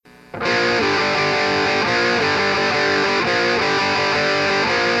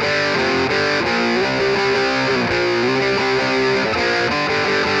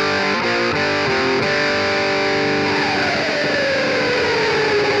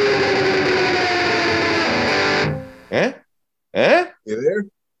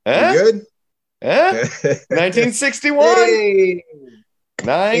Eh? 1961. Hey, HPV.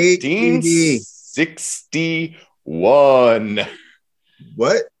 1961.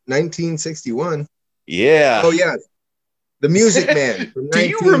 What? 1961? Yeah. Oh, yeah. The Music Man from Do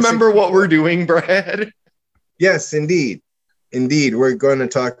you remember what we're 1964. doing, Brad? Yes, indeed. Indeed. We're going to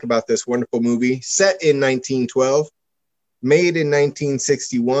talk about this wonderful movie set in 1912, made in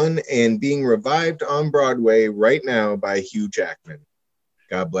 1961, and being revived on Broadway right now by Hugh Jackman.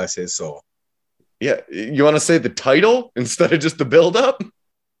 God bless his soul. Yeah. You want to say the title instead of just the build-up?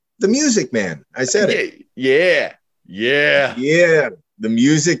 The Music Man. I said Yeah. it. Yeah. Yeah. Yeah. The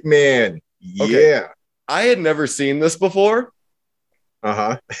Music Man. Okay. Yeah. I had never seen this before.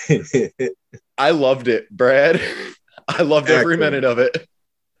 Uh-huh. I loved it, Brad. I loved every minute Excellent. of it.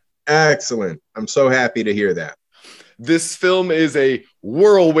 Excellent. I'm so happy to hear that. This film is a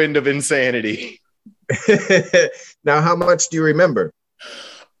whirlwind of insanity. Now, how much do you remember?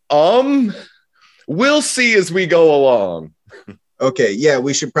 Um, we'll see as we go along. Okay, yeah,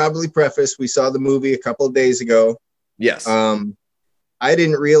 we should probably preface. We saw the movie a couple of days ago. Yes. I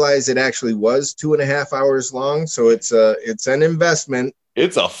didn't realize it actually was 2.5 hours long, so it's an investment.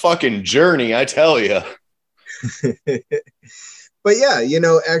 It's a fucking journey, I tell you. But yeah,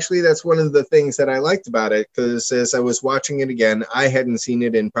 actually, that's one of the things that I liked about it, because as I was watching it again, I hadn't seen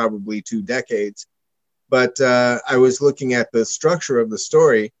it in probably 2 decades. But I was looking at the structure of the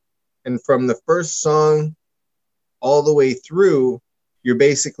story, and from the first song all the way through,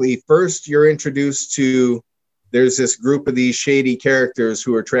 you're introduced to, there's this group of these shady characters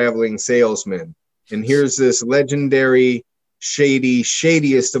who are traveling salesmen. And here's this legendary,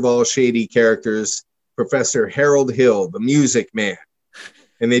 shadiest of all shady characters, Professor Harold Hill, the Music Man.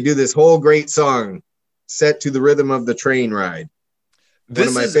 And they do this whole great song set to the rhythm of the train ride. One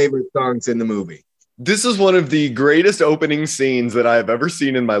of my favorite songs in the movie. This is one of the greatest opening scenes that I've ever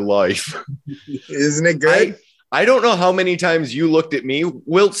seen in my life. Isn't it good? I don't know how many times you looked at me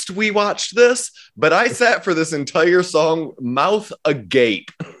whilst we watched this, but I sat for this entire song mouth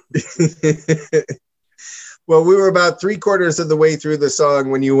agape. Well, we were about 3/4 of the way through the song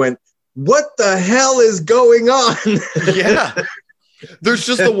when you went, "What the hell is going on?" Yeah. There's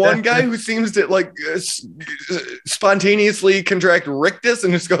just the one guy who seems to spontaneously contract rictus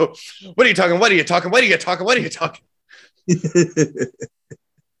and just go, "What are you talking? What are you talking? What are you talking? What are you talking?"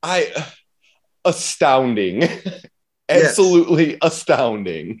 Astounding. Absolutely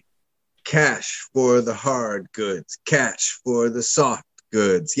astounding. Cash for the hard goods, cash for the soft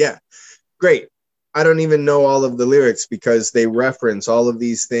goods. Yeah, great. I don't even know all of the lyrics because they reference all of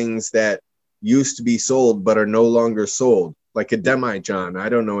these things that used to be sold but are no longer sold, like a demi-john. I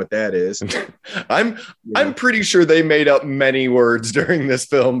don't know what that is. I'm pretty sure they made up many words during this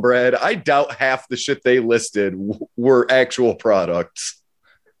film, Brad. I doubt half the shit they listed were actual products.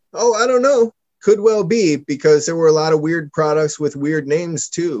 Oh, I don't know. Could well be, because there were a lot of weird products with weird names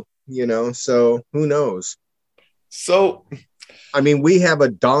too, so who knows? So, I mean, we have a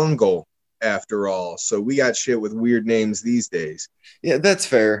dongle after all, so we got shit with weird names these days. Yeah, that's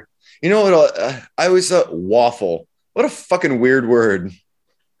fair. You know what? I always thought waffle. What a fucking weird word.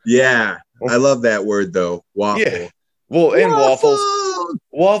 Yeah, I love that word though. Waffle. Yeah. Well, and waffles.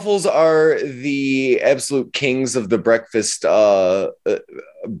 Waffles are the absolute kings of the breakfast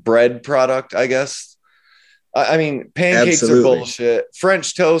bread product, I guess. I mean, pancakes Absolutely. are bullshit.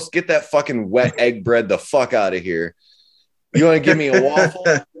 French toast, get that fucking wet egg bread the fuck out of here. You want to give me a waffle?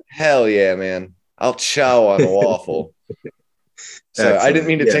 Hell yeah, man. I'll chow on a waffle. So I didn't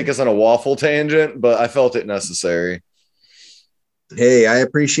mean to take us on a waffle tangent, but I felt it necessary. Hey, I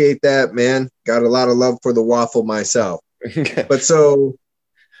appreciate that, man. Got a lot of love for the waffle myself. But so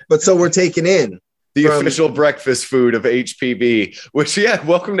we're taking in the official breakfast food of HPV, which, yeah,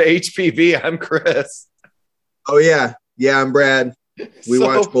 welcome to HPV. I'm Chris. Oh, yeah. Yeah, I'm Brad. We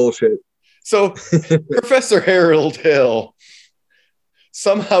watch bullshit. So Professor Harold Hill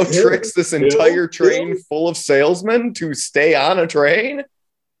somehow tricks this entire train full of salesmen to stay on a train?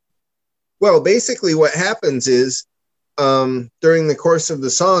 Well, basically what happens is during the course of the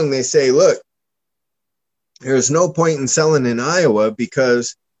song, they say, look, there's no point in selling in Iowa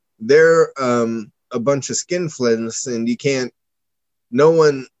because they're a bunch of skinflints and no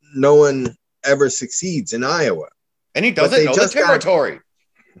one ever succeeds in Iowa. And he doesn't know the territory.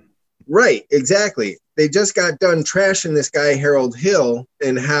 Right, exactly. They just got done trashing this guy, Harold Hill,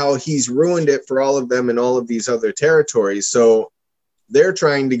 and how he's ruined it for all of them in all of these other territories. So they're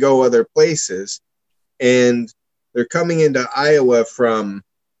trying to go other places, and they're coming into Iowa from,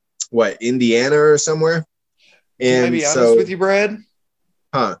 Indiana or somewhere? And can I be honest with you, Brad?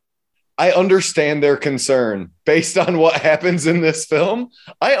 Huh? I understand their concern based on what happens in this film.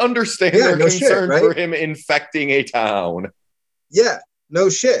 I understand their concern for him infecting a town. Yeah,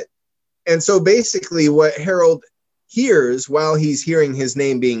 no shit. And so basically what Harold hears while he's hearing his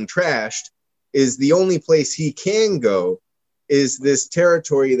name being trashed is the only place he can go is this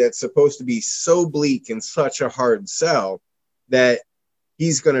territory that's supposed to be so bleak and such a hard sell that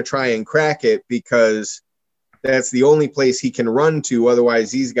he's going to try and crack it because that's the only place he can run to.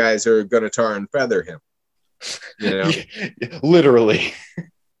 Otherwise, these guys are going to tar and feather him. You know? Literally.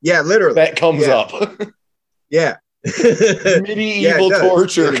 Yeah, literally. That comes up. Yeah. Medieval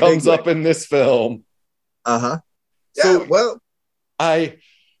torture comes up in this film. Uh-huh. Yeah, so, well, I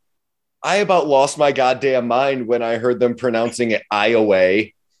about lost my goddamn mind when I heard them pronouncing it Iowa.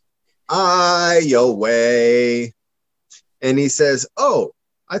 Iowa. And he says, "Oh,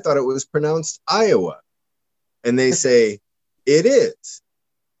 I thought it was pronounced Iowa." And they say, "It is."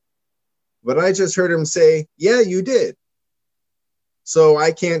 But I just heard him say, "Yeah, you did." So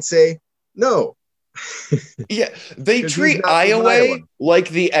I can't say no. Yeah, they treat Iowa like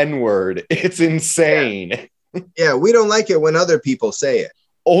the N-word. It's insane. Yeah, we don't like it when other people say it.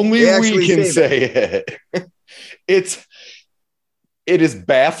 Only we can say it. It is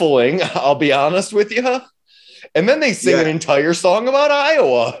baffling, I'll be honest with you. And then they sing an entire song about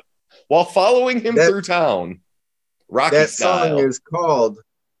Iowa while following him through town. Rocky style.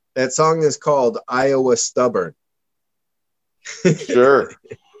 That song is called Iowa Stubborn. Sure.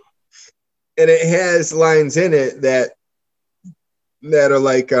 And it has lines in it that are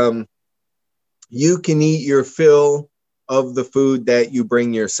like, you can eat your fill of the food that you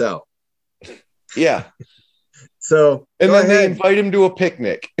bring yourself. Yeah. So, and then they invite him to a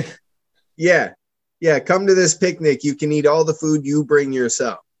picnic. Yeah. Yeah. Come to this picnic. You can eat all the food you bring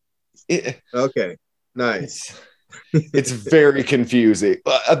yourself. Okay. Nice. It's very confusing.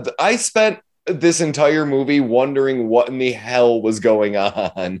 I spent this entire movie wondering what in the hell was going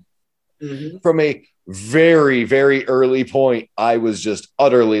on. Mm-hmm. From a very, very early point, I was just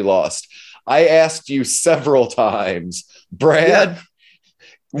utterly lost. I asked you several times, Brad,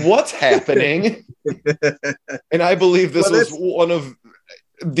 what's happening? And I believe this was one of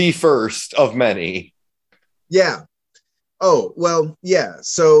the first of many. Yeah. Oh, well, yeah.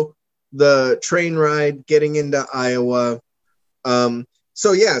 So the train ride, getting into Iowa. So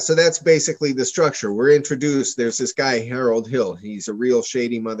that's basically the structure. We're introduced. There's this guy, Harold Hill. He's a real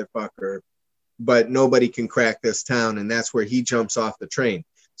shady motherfucker, but nobody can crack this town. And that's where he jumps off the train.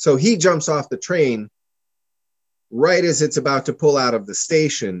 So he jumps off the train right as it's about to pull out of the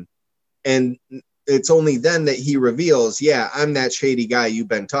station. And it's only then that he reveals, yeah, I'm that shady guy you've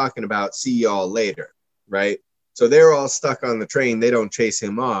been talking about. See y'all later. Right. So they're all stuck on the train. They don't chase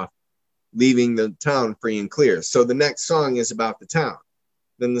him off, leaving the town free and clear. So the next song is about the town.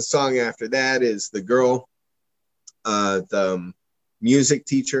 Then the song after that is the girl, the music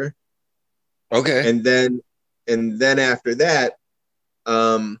teacher. Okay. And then after that,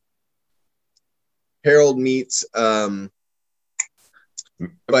 Harold meets Buddy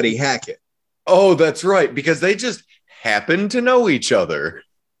Hackett. Oh, that's right. Because they just happen to know each other.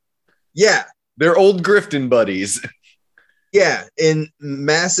 Yeah. They're old Grifton buddies. Yeah. In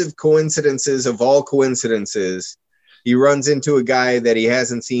massive coincidences of all coincidences, he runs into a guy that he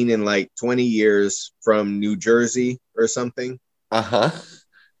hasn't seen in like 20 years from New Jersey or something. Uh-huh.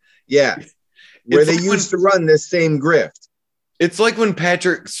 Yeah. Where they used to run this same grift. It's like when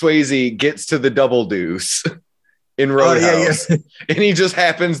Patrick Swayze gets to the Double Deuce in Roadhouse. Oh, yeah. And he just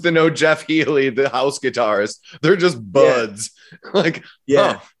happens to know Jeff Healey, the house guitarist. They're just buds. Yeah. Like,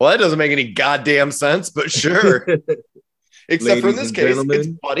 well, that doesn't make any goddamn sense, but sure. Except for in this case, it's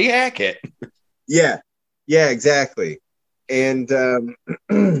Buddy Hackett. Yeah. Yeah, exactly. And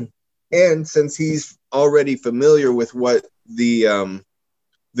and since he's already familiar with what the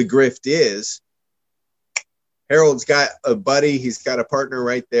grift is, Harold's got a buddy, he's got a partner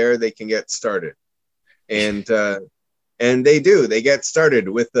right there, they can get started. And they do. They get started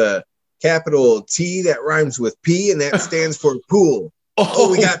with the capital T that rhymes with P, and that stands for pool. Oh,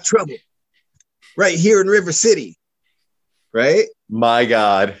 we got trouble. Right here in River City. Right? My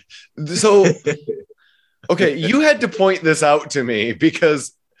God. So okay, you had to point this out to me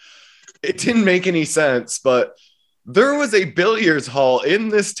because it didn't make any sense, but there was a billiards hall in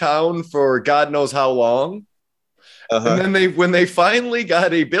this town for God knows how long. Uh-huh. And then when they finally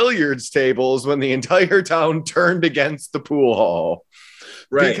got a billiards table is when the entire town turned against the pool hall.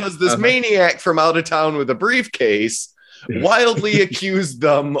 Right. Because this maniac from out of town with a briefcase wildly accused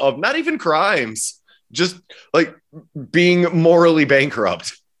them of not even crimes, just like being morally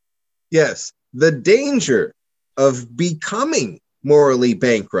bankrupt. Yes. The danger of becoming morally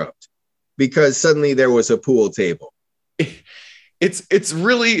bankrupt. because suddenly there was a pool table. It's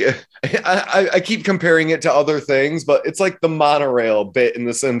really, I keep comparing it to other things, but it's like the monorail bit in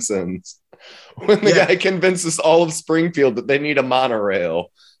The Simpsons when the guy convinces all of Springfield that they need a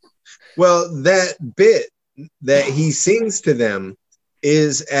monorail. Well, that bit that he sings to them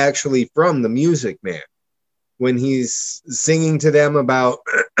is actually from The Music Man, when he's singing to them about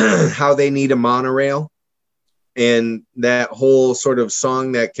how they need a monorail, and that whole sort of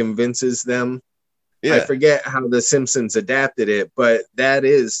song that convinces them. Yeah. I forget how The Simpsons adapted it, but that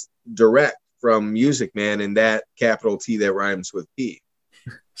is direct from Music Man, and that capital T that rhymes with P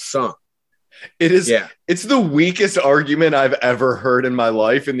song. It is. Yeah. It's the weakest argument I've ever heard in my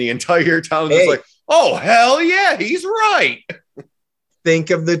life, and the entire town is like, "Oh hell yeah, he's right."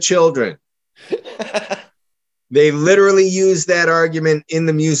 Think of the children. They literally use that argument in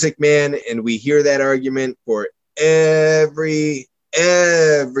The Music Man, and we hear that argument for everything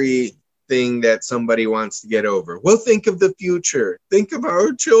that somebody wants to get over. Well, think of the future. Think of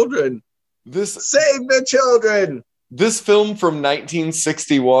our children. Save the children. This film from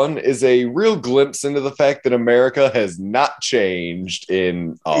 1961 is a real glimpse into the fact that America has not changed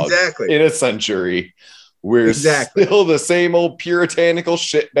in a century. We're still the same old puritanical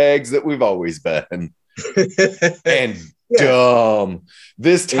shitbags that we've always been. And dumb.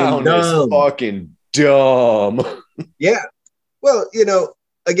 This town is fucking dumb. Yeah. Well,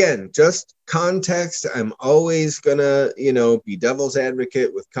 again, just context. I'm always gonna, be devil's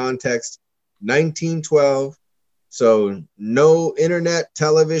advocate with context. 1912. So no internet,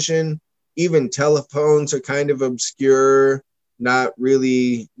 television, even telephones are kind of obscure, not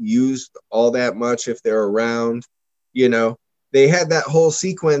really used all that much if they're around. They had that whole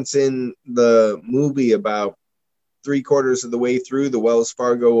sequence in the movie about 3/4 of the way through, the Wells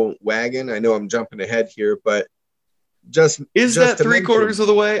Fargo wagon. I know I'm jumping ahead here, but is that 3/4 of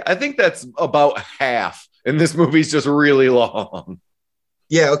the way? I think that's about half, and this movie's just really long.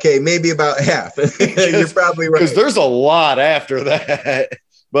 Yeah, okay, maybe about half. You're probably right. Because there's a lot after that.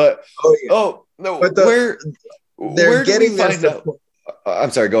 But where do we find out?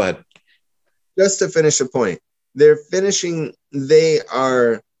 I'm sorry, go ahead. Just to finish the point, they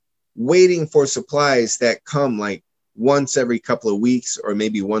are waiting for supplies that come like once every couple of weeks or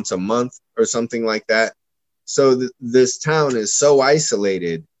maybe once a month or something like that. So this town is so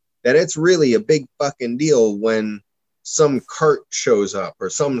isolated that it's really a big fucking deal when some cart shows up or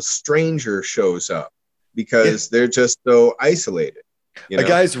some stranger shows up, because they're just so isolated. A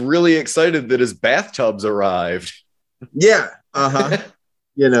guy's really excited that his bathtubs arrived. Yeah. Or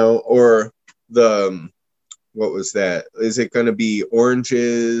what was that? Is it going to be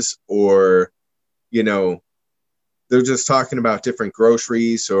oranges, or, they're just talking about different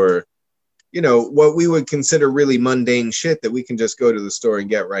groceries, or, what we would consider really mundane shit that we can just go to the store and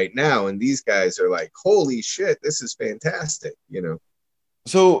get right now. And these guys are like, holy shit, this is fantastic,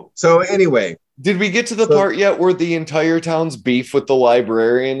 So anyway, did we get to the part yet where the entire town's beef with the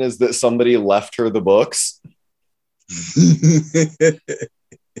librarian is that somebody left her the books?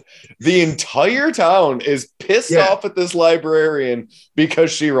 The entire town is pissed off at this librarian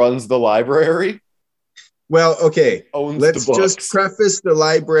because she runs the library. Well, okay, let's just preface the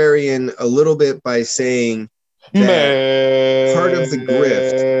librarian a little bit by saying that part of the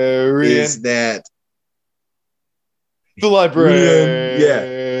grift is that the librarian.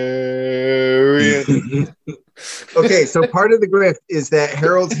 Okay, so part of the grift is that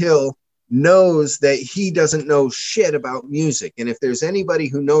Harold Hill knows that he doesn't know shit about music, and if there's anybody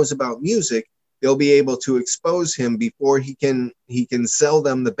who knows about music, they'll be able to expose him before he can sell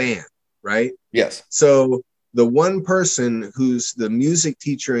them the band, right? Yes. So the one person who's the music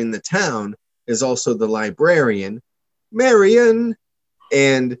teacher in the town is also the librarian, Marion,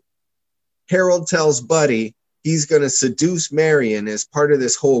 and Harold tells Buddy he's going to seduce Marion as part of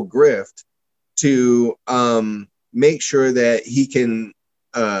this whole grift to make sure that he can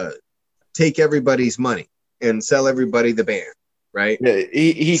take everybody's money and sell everybody the band, right? Yeah,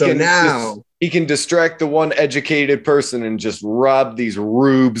 he can distract the one educated person and just rob these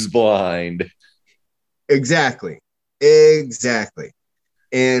rubes blind. Exactly. And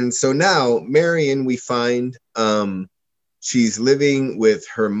so now Marion, we find she's living with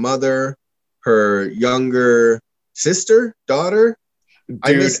her mother, her younger sister, daughter.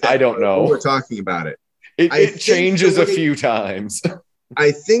 Dude, I don't know. We're talking about it. It changes a few times.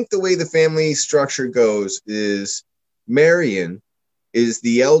 I think the way the family structure goes is Marion is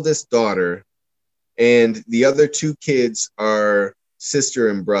the eldest daughter, and the other two kids are sister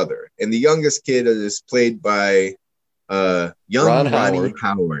and brother. And the youngest kid is played by young Ronnie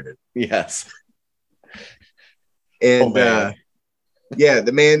Howard. Yes. And Yeah,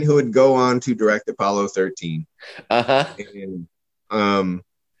 the man who would go on to direct Apollo 13. Uh-huh. And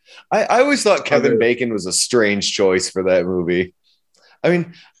I always thought Kevin Bacon was a strange choice for that movie. I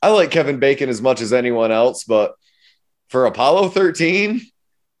mean, I like Kevin Bacon as much as anyone else, but for Apollo 13,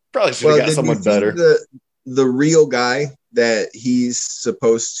 probably should have got someone better. The real guy that he's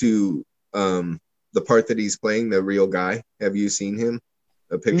supposed to, the part that he's playing, the real guy. Have you seen him?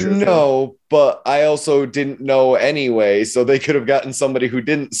 A picture? No, but I also didn't know anyway, so they could have gotten somebody who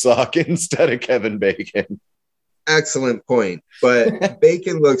didn't suck instead of Kevin Bacon. Excellent point. But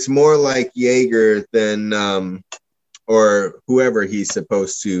Bacon looks more like Yeager than, or whoever he's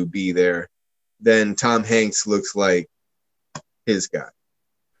supposed to be there, than Tom Hanks looks like his guy,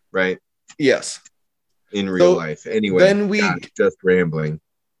 right? Yes. In real life. Anyway, then just rambling.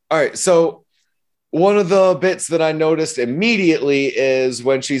 All right, so one of the bits that I noticed immediately is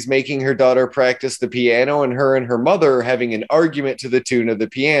when she's making her daughter practice the piano and her mother are having an argument to the tune of the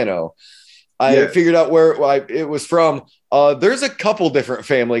piano. I figured out where it was from. There's a couple different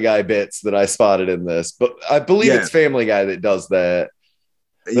Family Guy bits that I spotted in this, but I believe it's Family Guy that does that.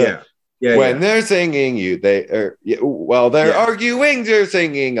 When they're singing, they're arguing, they're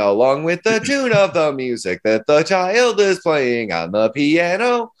singing along with the tune of the music that the child is playing on the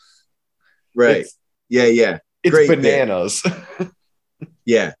piano. Right. It's great bananas.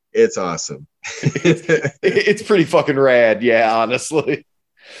 Yeah, it's awesome. It's pretty fucking rad. Yeah, honestly.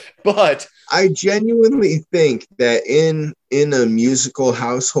 But I genuinely think that in a musical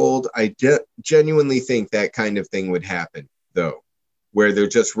household, I genuinely think that kind of thing would happen, though, where they're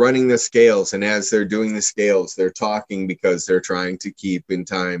just running the scales, and as they're doing the scales, they're talking because they're trying to keep in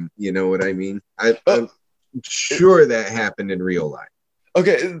time. You know what I mean? I'm sure that happened in real life.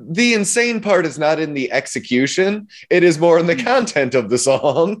 Okay, the insane part is not in the execution. It is more in the content of the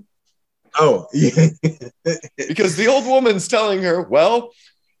song. Oh, yeah. Because the old woman's telling her, well,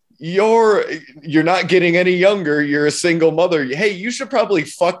 you're not getting any younger. You're a single mother. Hey, you should probably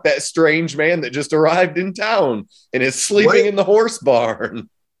fuck that strange man that just arrived in town and is sleeping in the horse barn.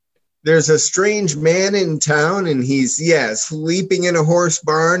 There's a strange man in town and he's, sleeping in a horse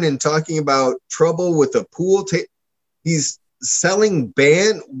barn and talking about trouble with a pool. He's selling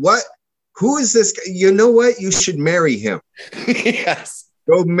band. What? Who is this guy? You know what? You should marry him. Yes.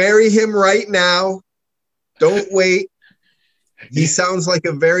 Go marry him right now. Don't wait. He sounds like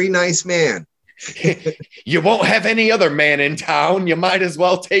a very nice man. You won't have any other man in town. You might as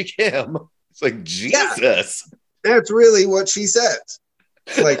well take him. It's like, Jesus. Yeah, that's really what she says.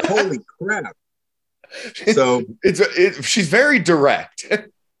 It's like, holy crap. So she's very direct.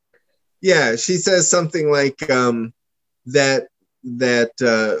 Yeah, she says something like that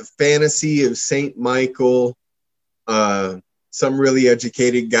fantasy of Saint Michael, some really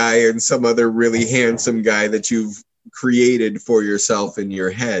educated guy and some other really handsome guy that you've created for yourself in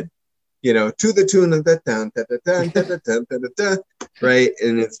your head, you know, to the tune of the right.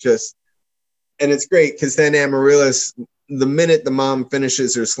 And it's great because then Amaryllis, the minute the mom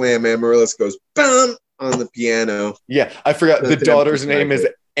finishes her slam, Amaryllis goes bam on the piano. Yeah, I forgot the daughter's name is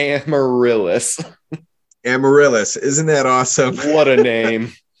Amaryllis. Amaryllis, isn't that awesome? What a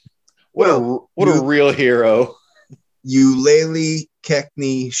name. What a real hero. Eulalie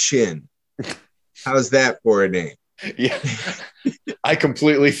Kekney Shin. How's that for a name? Yeah, I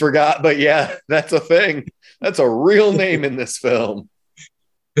completely forgot, but yeah, that's a thing. That's a real name in this film.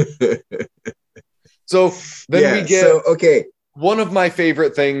 So then we get one of my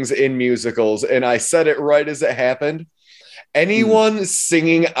favorite things in musicals, and I said it right as it happened. Anyone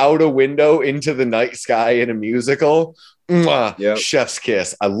singing out a window into the night sky in a musical, chef's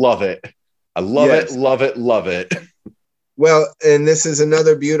kiss. I love it. I love it, love it, love it. Well, and this is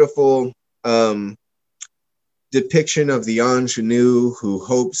another beautiful depiction of the ingenue who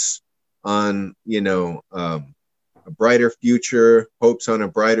hopes on, a brighter future, hopes on a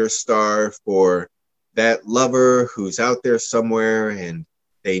brighter star for that lover who's out there somewhere, and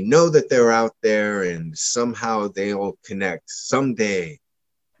they know that they're out there and somehow they'll connect someday,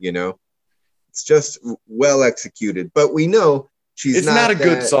 It's just well executed. But we know it's not a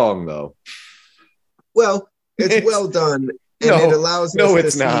good song, though. Well, it's well done. And it allows us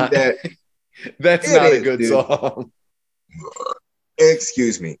to see that that's not a good song.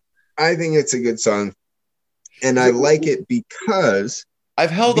 Excuse me. I think it's a good song. And I like it because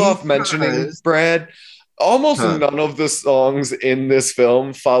I've held off mentioning, Brad, almost none of the songs in this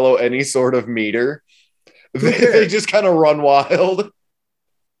film follow any sort of meter. They just kind of run wild.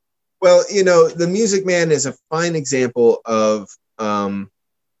 Well, The Music Man is a fine example of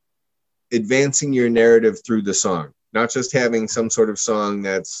advancing your narrative through the song. Not just having some sort of song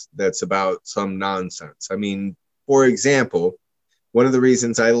that's about some nonsense. I mean, for example, one of the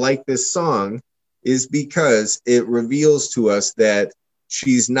reasons I like this song is because it reveals to us that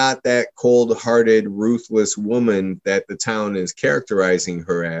she's not that cold-hearted, ruthless woman that the town is characterizing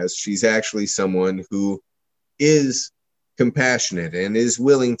her as. She's actually someone who is compassionate and is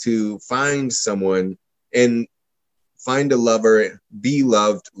willing to find someone and find a lover, be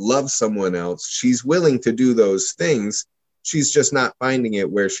loved, love someone else. She's willing to do those things. She's just not finding it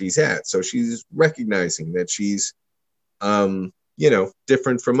where she's at. So she's recognizing that she's,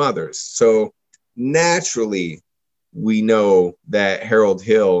 different from others. So naturally, we know that Harold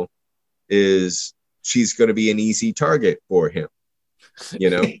Hill she's going to be an easy target for him,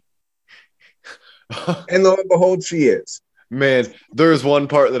 And lo and behold, she is. Man, there's one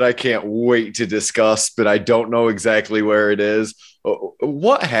part that I can't wait to discuss, but I don't know exactly where it is.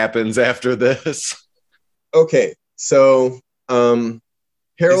 What happens after this? Okay, so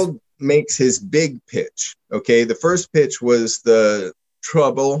Harold makes his big pitch. Okay, the first pitch was the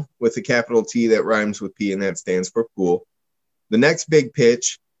trouble with a capital T that rhymes with P, and that stands for pool. The next big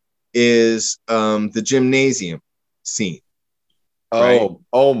pitch is the gymnasium scene. Right?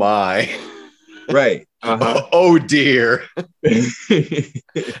 Oh my. Right. Uh-huh. Oh dear.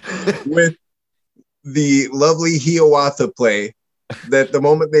 With the lovely Hiawatha play that the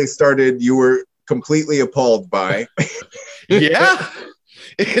moment they started, you were completely appalled by. Yeah.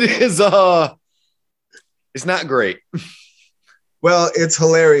 It is it's not great. Well, it's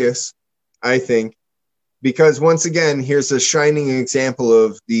hilarious, I think, because once again, here's a shining example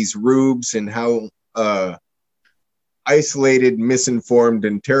of these rubes and how isolated, misinformed,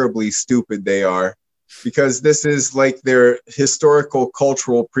 and terribly stupid they are, because this is like their historical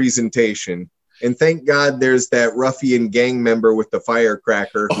cultural presentation. And thank God there's that ruffian gang member with the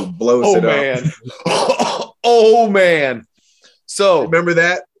firecracker who blows it man. up. Oh, man. So remember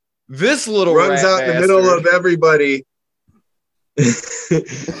that? This little runs out in the middle of everybody.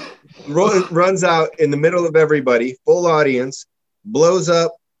 Runs out in the middle of everybody, full audience, blows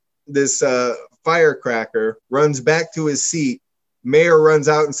up this firecracker, runs back to his seat. Mayor runs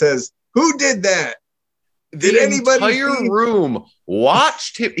out and says, "Who did that?" The entire room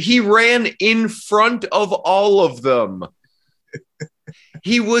watched him. He ran in front of all of them.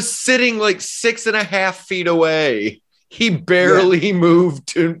 He was sitting like 6.5 feet away. He barely moved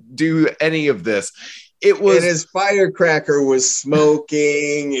to do any of this. It was, and his firecracker was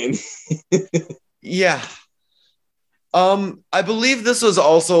smoking, and yeah. I believe this was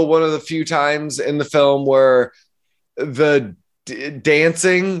also one of the few times in the film where the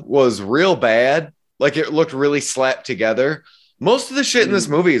dancing was real bad. Like, it looked really slapped together. Most of the shit in this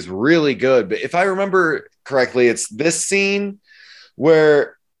movie is really good, but if I remember correctly, it's this scene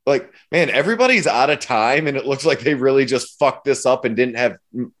where, like, man, everybody's out of time, and it looks like they really just fucked this up and didn't have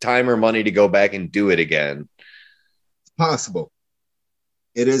time or money to go back and do it again. It's possible.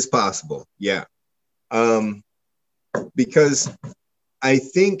 It is possible, yeah. Because I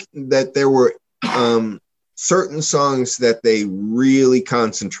think that there were certain songs that they really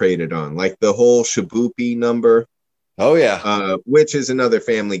concentrated on, like the whole Shaboopy number. Oh, yeah. Which is another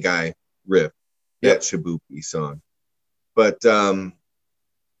Family Guy riff, that Shaboopy song. But,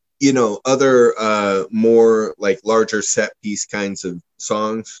 other more like larger set piece kinds of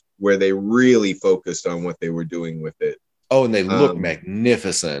songs where they really focused on what they were doing with it. Oh, and they look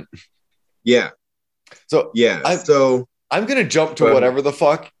magnificent. Yeah. So, yeah. I'm going to jump to whatever the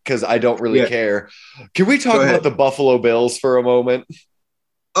fuck, because I don't really care. Can we talk about the Buffalo Bills for a moment?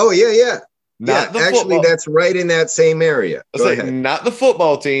 Oh, yeah, yeah. Actually, football. That's right in that same area. Go ahead. Not the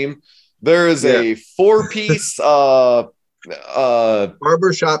football team. There is a 4-piece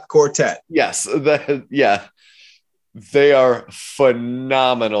barbershop quartet. Yes. They are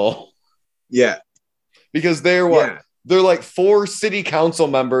phenomenal. Yeah. Because they're like 4 city council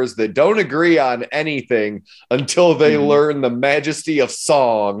members that don't agree on anything until they learn the majesty of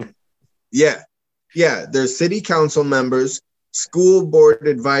song. Yeah. Yeah. They're city council members, school board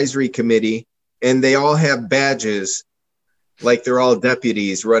advisory committee, and they all have badges like they're all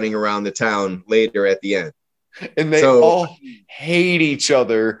deputies running around the town later at the end. And they all hate each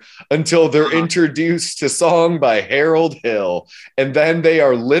other until they're introduced to song by Harold Hill. And then they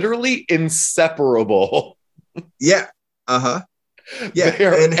are literally inseparable. Yeah. Uh-huh. Yeah.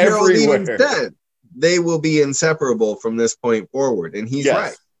 And Harold even said they will be inseparable from this point forward. And he's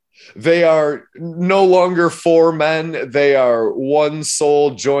right. They are no longer 4 men. They are one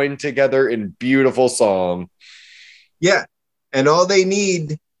soul joined together in beautiful song. Yeah. And all they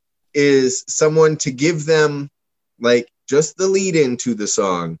need is someone to give them like just the lead into the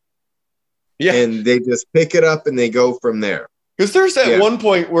song. Yeah. And they just pick it up and they go from there. Because there's at one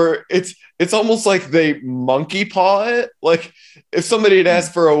point where it's almost like they monkey paw it. Like if somebody had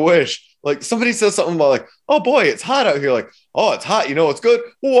asked for a wish, like somebody says something about like, oh boy, it's hot out here. Like, oh, it's hot. You know, it's good.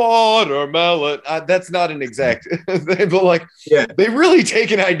 Watermelon. That's not an exact thing, but like, they really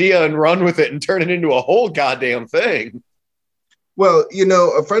take an idea and run with it and turn it into a whole goddamn thing. Well, you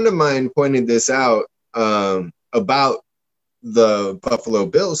know, a friend of mine pointed this out about the Buffalo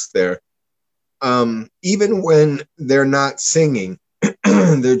Bills there. Even when they're not singing,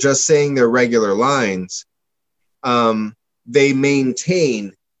 they're just saying their regular lines, they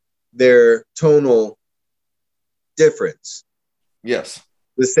maintain their tonal difference. Yes.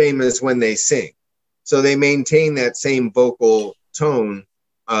 The same as when they sing. So they maintain that same vocal tone,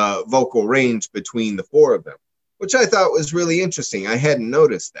 vocal range between the four of them, which I thought was really interesting. I hadn't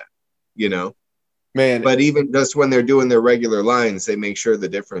noticed that, you know. Man. But even just when they're doing their regular lines, they make sure the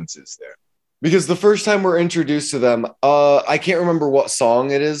difference is there. Because the first time we're introduced to them, I can't remember what song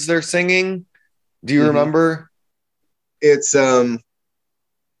it is they're singing. Do you remember? It's Good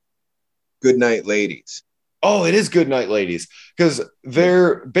Night Ladies. Oh, it is Good Night Ladies. Because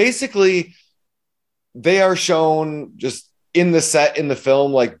they're basically, they are shown just in the set in the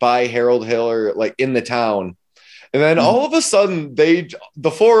film, like by Harold Hill or like in the town. And then all of a sudden,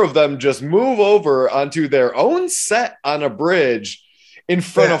 the four of them just move over onto their own set on a bridge in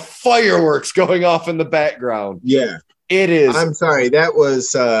front of fireworks going off in the background. Yeah. It is. I'm sorry. That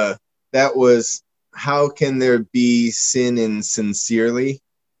was How Can There Be Sin in Sincerely?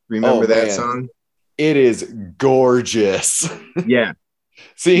 Remember that song? It is gorgeous. Yeah.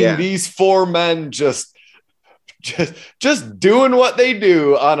 Seeing these four men just doing what they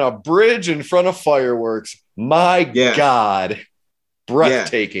do on a bridge in front of fireworks. My God.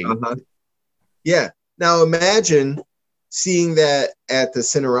 Breathtaking. Yeah. Now imagine seeing that at the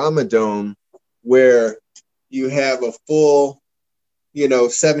Cinerama Dome, where you have a full,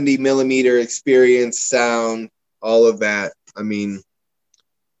 70 millimeter experience, sound, all of that. I mean,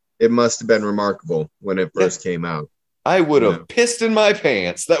 it must have been remarkable when it first came out. I would have pissed in my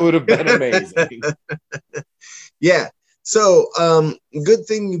pants. That would have been amazing. Yeah. So good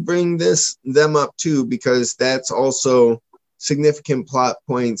thing you bring them up too, because that's also significant plot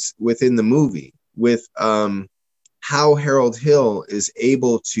points within the movie with how Harold Hill is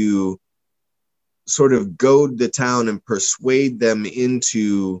able to sort of goad the town and persuade them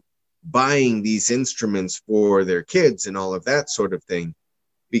into buying these instruments for their kids and all of that sort of thing.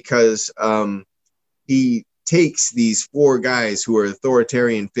 Because he takes these four guys who are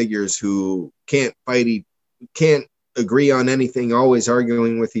authoritarian figures who can't agree on anything, always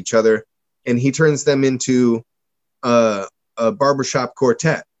arguing with each other, and he turns them into a barbershop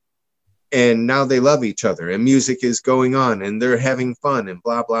quartet. And now they love each other, and music is going on, and they're having fun, and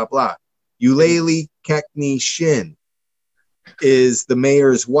blah, blah, blah. Eulalie Kekney Shin is the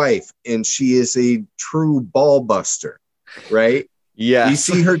mayor's wife, and she is a true ball buster, right? Yeah. You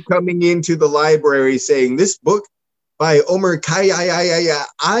see her coming into the library saying, "This book by Omar Khayyam,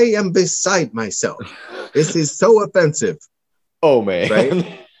 I am beside myself. This is so offensive." Oh, man.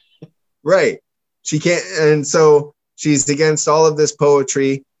 Right? Right. She can't, and so she's against all of this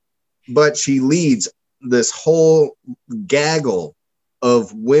poetry, but she leads this whole gaggle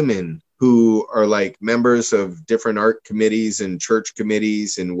of women who are like members of different art committees and church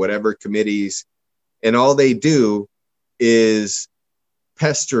committees and whatever committees. And all they do is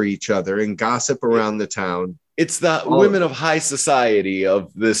pester each other and gossip around the town. It's the women of high society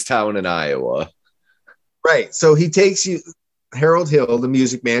of this town in Iowa. Right. So he takes Harold Hill, the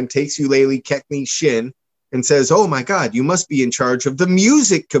music man, takes Eulalie Kekney Shin and says, "Oh my God, you must be in charge of the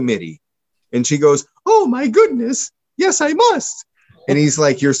music committee." And she goes, "Oh my goodness, yes, I must." And he's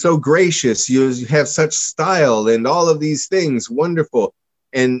like, "You're so gracious. You have such style and all of these things. Wonderful."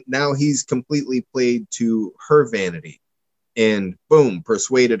 And now he's completely played to her vanity and boom,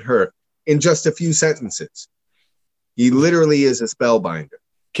 persuaded her in just a few sentences. He literally is a spellbinder.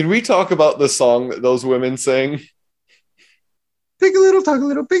 Can we talk about the song that those women sing? Pick a little, talk a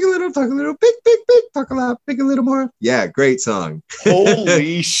little, pick a little, talk a little, pick, talk a lot, pick a little more. Yeah, great song.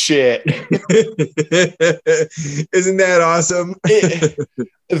 Holy shit. Isn't that awesome?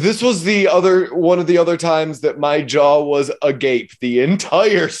 This was one of the other times that my jaw was agape the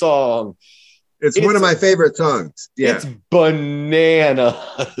entire song. It's one of my favorite songs. Yeah. It's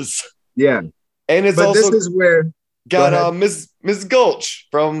bananas. Yeah. And it's this is where got Miss Gulch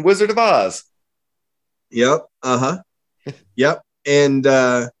from Wizard of Oz. Yep. Uh-huh. Yep. And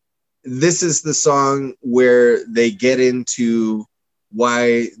this is the song where they get into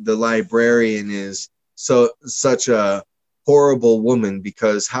why the librarian is such a horrible woman,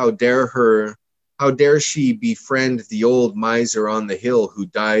 because how dare how dare she befriend the old miser on the hill who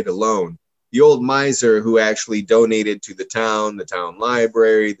died alone? The old miser who actually donated to the town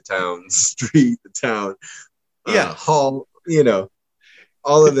library, the town street, the town hall, you know,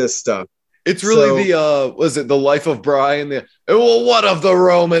 all of this stuff. It's really So, was it The Life of Brian? Well, what have the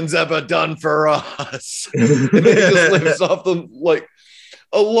Romans ever done for us? And then he just lives off them like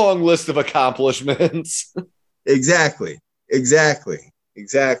a long list of accomplishments. Exactly.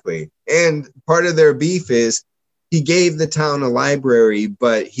 And part of their beef is he gave the town a library,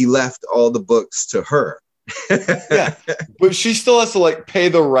 but he left all the books to her. Yeah, but she still has to like pay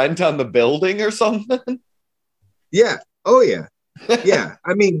the rent on the building or something. Yeah. Oh, yeah. Yeah.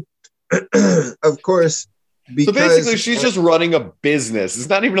 I mean, of course, because so basically she's just running a business. It's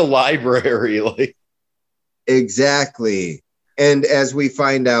not even a library. Like, exactly. And as we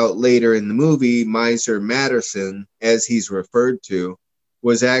find out later in the movie, Miser Matterson, as he's referred to,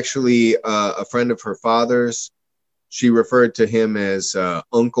 was actually a friend of her father's. She referred to him as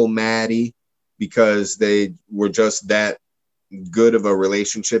Uncle Matty because they were just that good of a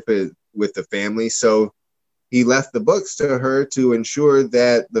relationship with the family. So he left the books to her to ensure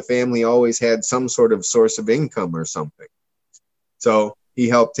that the family always had some sort of source of income or something. So he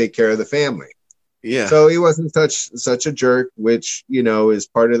helped take care of the family. yeah. So he wasn't such a jerk, which, you know, is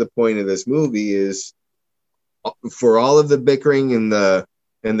part of the point of this movie is for all of the bickering and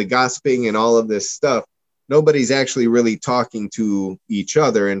the gossiping and all of this stuff, nobody's actually really talking to each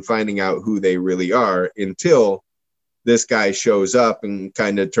other and finding out who they really are until this guy shows up and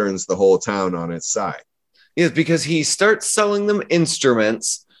kind of turns the whole town on its side. Yes, because he starts selling them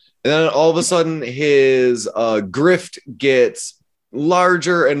instruments, and then all of a sudden his grift gets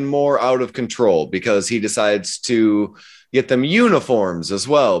larger and more out of control because he decides to get them uniforms as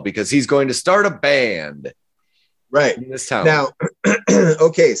well because he's going to start a band. Right. In this town. Now,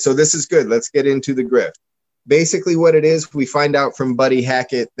 okay, so this is good. Let's get into the grift. Basically what it is, we find out from Buddy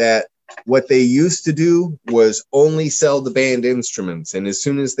Hackett that what they used to do was only sell the band instruments. And as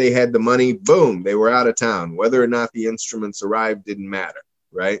soon as they had the money, boom, they were out of town. Whether or not the instruments arrived didn't matter,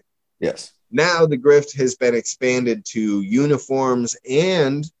 right? Yes. Now the grift has been expanded to uniforms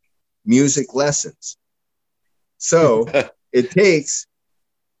and music lessons. So it takes,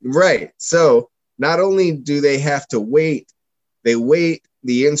 right. So not only do they have to wait,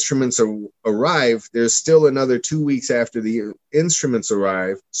 the instruments arrive. There's still another 2 weeks after the instruments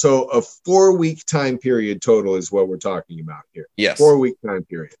arrive. So a 4-week time period total is what we're talking about here. Yes. 4-week time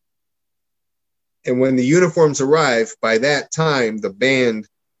period. And when the uniforms arrive, by that time, the band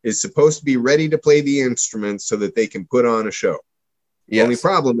is supposed to be ready to play the instruments so that they can put on a show. Yes. The only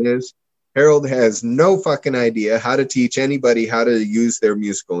problem is Harold has no fucking idea how to teach anybody how to use their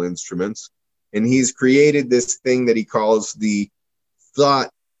musical instruments. And he's created this thing that he calls the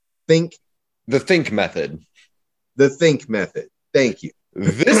think method. The think method. Thank you.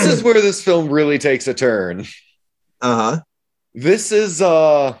 This is where this film really takes a turn. This is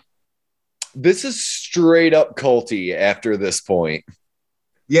straight up culty after this point.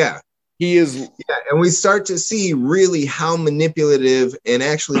 Yeah. He is. Yeah, and we start to see really how manipulative and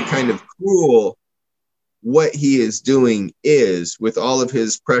actually kind of cruel what he is doing is with all of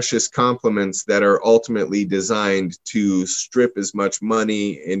his precious compliments that are ultimately designed to strip as much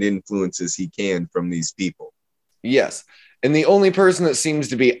money and influence as he can from these people. Yes. And the only person that seems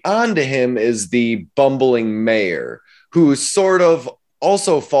to be onto him is the bumbling mayor, who sort of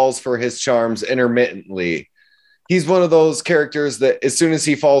also falls for his charms intermittently. He's one of those characters that as soon as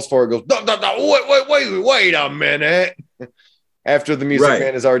he falls for it, goes, no, wait a minute. After the music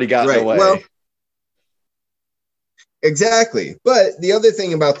man has already gotten away. Well, exactly. But the other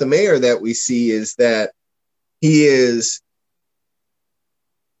thing about the mayor that we see is that he is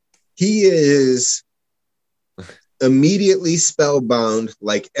immediately spellbound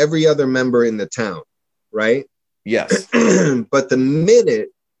like every other member in the town, right? Yes. But the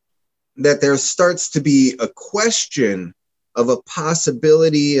minute that there starts to be a question of a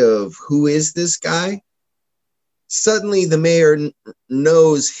possibility of who is this guy, suddenly the mayor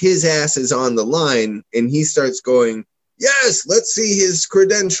knows his ass is on the line and he starts going, yes, let's see his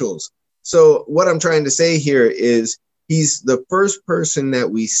credentials. So what I'm trying to say here is he's the first person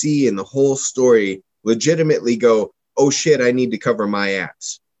that we see in the whole story legitimately go, oh shit, I need to cover my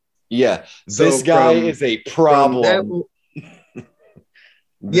ass. Yeah, this guy is a problem.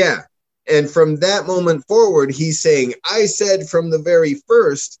 Yeah. And from that moment forward, he's saying, I said from the very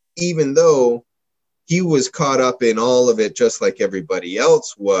first, even though he was caught up in all of it just like everybody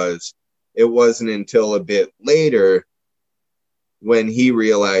else was, it wasn't until a bit later when he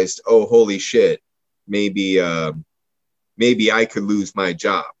realized, oh, holy shit, maybe I could lose my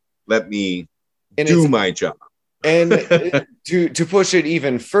job. Let me And do my job. And to push it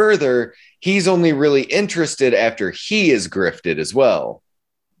even further, he's only really interested after he is grifted as well.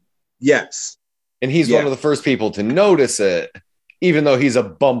 Yes. And he's one of the first people to notice it, even though he's a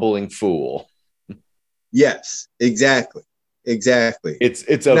bumbling fool. Yes, exactly. Exactly. It's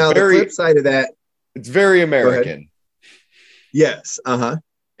the flip side of that. It's very American. Yes. And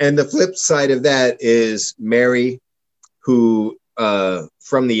the flip side of that is Mary, who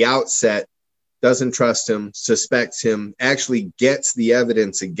from the outset doesn't trust him, suspects him, actually gets the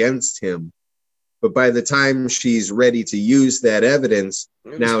evidence against him. But by the time she's ready to use that evidence,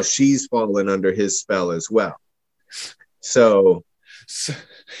 now she's fallen under his spell as well. So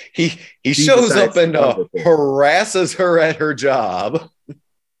he shows up and harasses her at her job.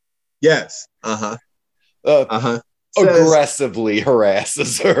 Yes. Aggressively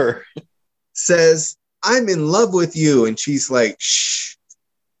harasses her. Says, I'm in love with you. And she's like, shh.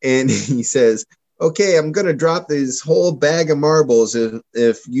 And he says, okay, I'm going to drop this whole bag of marbles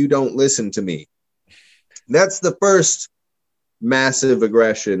if you don't listen to me. That's the first massive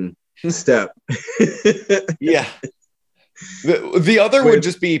aggression step. Yeah. The other would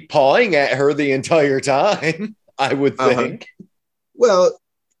just be pawing at her the entire time, I would think. Well,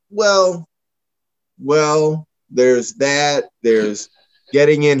 there's that. There's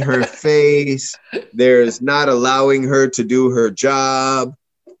getting in her face. There's not allowing her to do her job.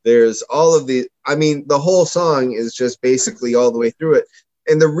 There's all of the, the whole song is just basically all the way through it.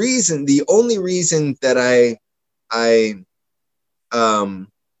 And the only reason that I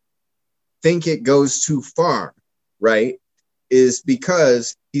think it goes too far, right, is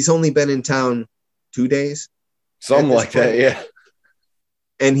because he's only been in town 2 days. Something like that, yeah.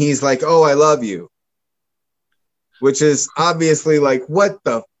 And he's like, oh, I love you. Which is obviously like, what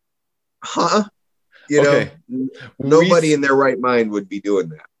the, nobody in their right mind would be doing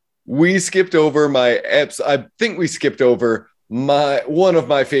that. We skipped over I think we skipped over one of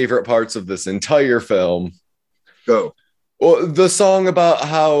my favorite parts of this entire film. Go. Well, the song about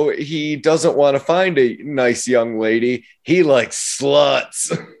how he doesn't want to find a nice young lady. He likes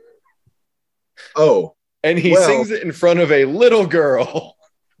sluts. Oh. And he sings it in front of a little girl.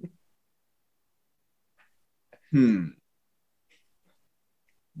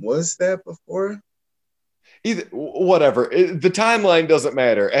 Was that before? Whatever. The timeline doesn't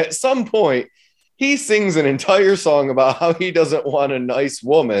matter. At some point, he sings an entire song about how he doesn't want a nice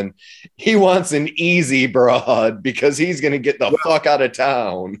woman. He wants an easy broad because he's going to get the fuck out of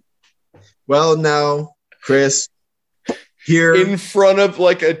town. Well, now, Chris, here in front of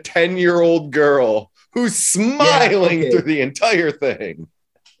like a 10-year-old girl who's smiling through the entire thing.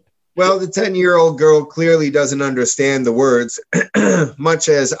 Well, the 10-year-old girl clearly doesn't understand the words, much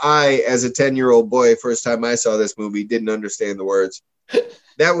as I, as a 10-year-old boy, first time I saw this movie, didn't understand the words.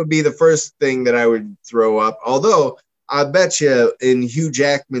 That would be the first thing that I would throw up. Although, I bet you in Hugh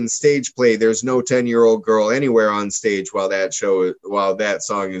Jackman's stage play, there's no 10-year-old girl anywhere on stage while that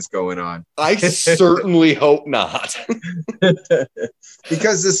song is going on. I certainly hope not.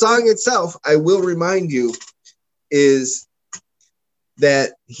 Because the song itself, I will remind you, is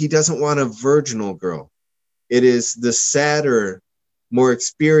that he doesn't want a virginal girl. It is the sadder, more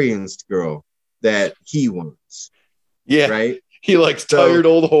experienced girl that he wants. Yeah. Right? He likes tired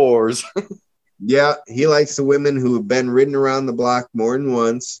old whores. Yeah. He likes the women who have been ridden around the block more than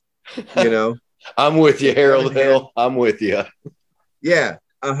once. I'm with you, Harold Hill. I'm with you. Yeah.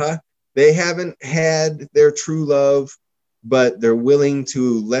 They haven't had their true love, but they're willing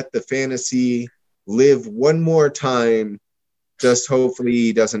to let the fantasy live one more time. Just hopefully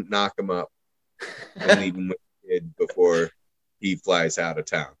he doesn't knock him up and leave him with the kid before he flies out of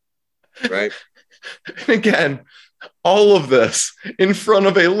town. Right? And again, all of this in front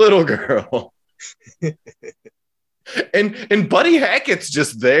of a little girl. and Buddy Hackett's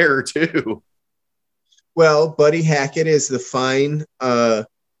just there too. Well, Buddy Hackett is the fine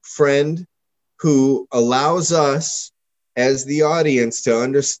friend who allows us as the audience to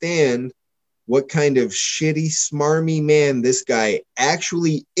understand what kind of shitty, smarmy man this guy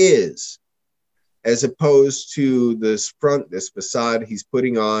actually is, as opposed to this facade he's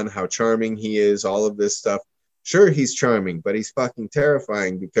putting on, how charming he is, all of this stuff. Sure, he's charming, but he's fucking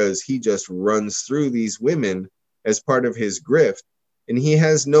terrifying because he just runs through these women as part of his grift. And he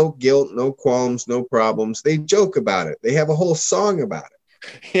has no guilt, no qualms, no problems. They joke about it. They have a whole song about it.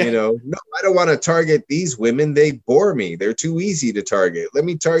 Yeah. No, I don't want to target these women. They bore me. They're too easy to target. Let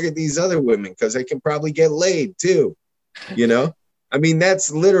me target these other women because I can probably get laid too. That's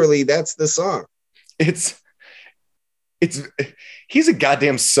the song. He's a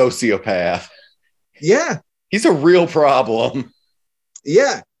goddamn sociopath. Yeah. He's a real problem.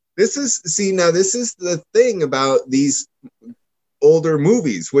 Yeah. This is the thing about these older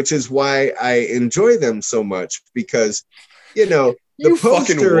movies, which is why I enjoy them so much, because the You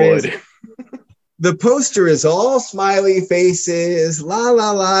fucking would. The poster is all smiley faces, la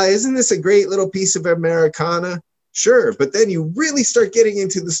la la. Isn't this a great little piece of Americana? Sure, but then you really start getting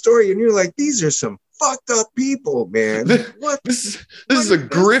into the story, and you're like, these are some fucked up people, man. This is a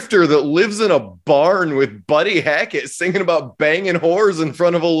grifter that lives in a barn with Buddy Hackett singing about banging whores in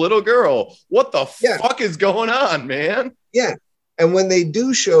front of a little girl. What the fuck is going on, man? Yeah. And when they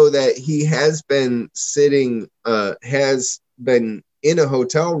do show that he has been in a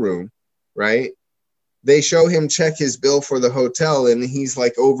hotel room, right? They show him check his bill for the hotel, and he's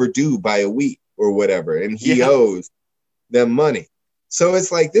like overdue by a week or whatever, and he owes them money. So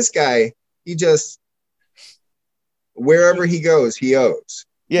it's like this guy, he just, wherever he goes, he owes.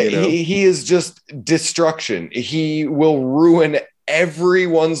 Yeah, he is just destruction. He will ruin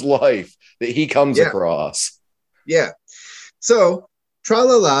everyone's life that he comes across. Yeah. So,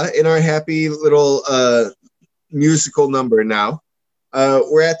 tra-la-la, in our happy little musical number now,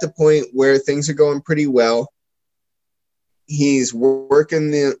 we're at the point where things are going pretty well. He's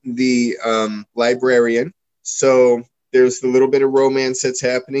working the librarian, so there's a little bit of romance that's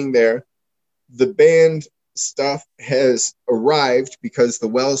happening there. The band stuff has arrived because the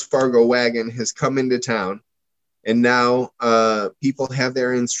Wells Fargo wagon has come into town, and now people have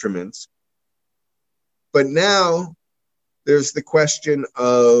their instruments. But now there's the question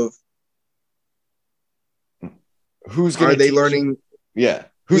of who's going to learning? Yeah,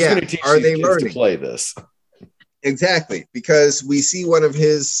 who's going to teach these kids to play this? Exactly, because we see one of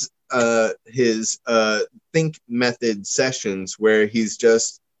his think method sessions where he's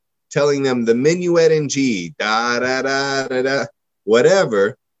just telling them the minuet in G, da da da da da,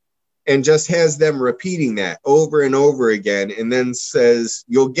 whatever, and just has them repeating that over and over again, and then says,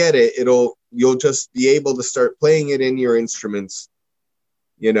 "You'll get it. You'll just be able to start playing it in your instruments.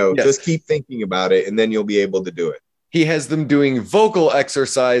 Just keep thinking about it, and then you'll be able to do it." He has them doing vocal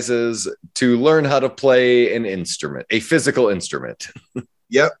exercises to learn how to play an instrument, a physical instrument.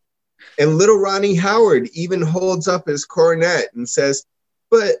 Yep. And little Ronnie Howard even holds up his cornet and says,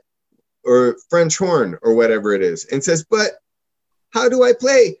 or French horn or whatever it is, and says, "But how do I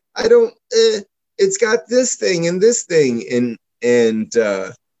play? I don't, it's got this thing and this thing." And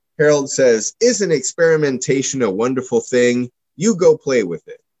Harold says, "Isn't experimentation a wonderful thing? You go play with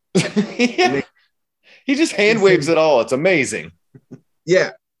it." Yeah. He just hand waves it all. It's amazing.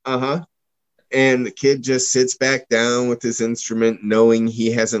 Yeah. Uh-huh. And the kid just sits back down with his instrument, knowing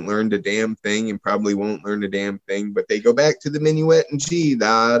he hasn't learned a damn thing and probably won't learn a damn thing. But they go back to the minuet and G.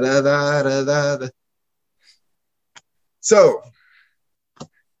 Da, da, da, da, da, da. So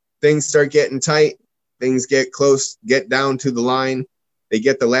things start getting tight. Things get close, get down to the line. They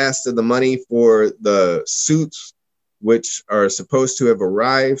get the last of the money for the suits, which are supposed to have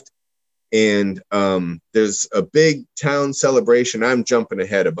arrived. And there's a big town celebration. I'm jumping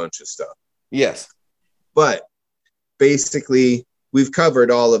ahead a bunch of stuff. Yes. But basically, we've covered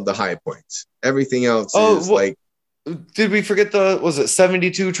all of the high points. Everything else is like... Did we forget was it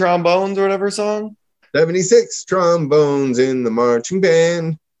 72 trombones or whatever song? 76 trombones in the marching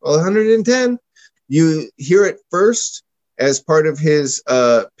band. Well, 110. You hear it first as part of his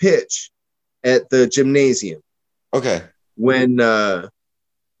pitch at the gymnasium. Okay. When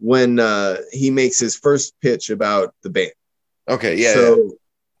he makes his first pitch about the band. Okay, yeah. So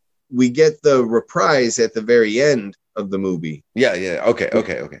we get the reprise at the very end of the movie. Yeah. Okay.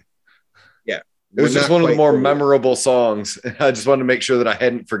 Yeah. It was just one of the more memorable songs. I just wanted to make sure that I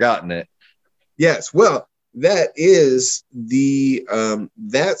hadn't forgotten it. Yes. Well, that is the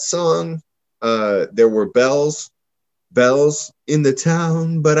that song. There were bells in the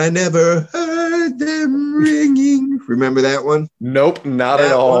town, but I never heard them ringing. Remember that one? Nope, not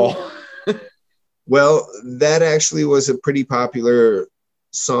at all. Well, that actually was a pretty popular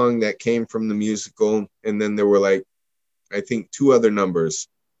song that came from the musical, and then there were I think 2 other numbers,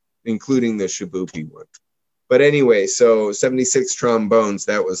 including the Shibuki one. But anyway, so 76 trombones,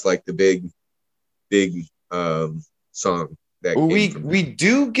 that was the big song. We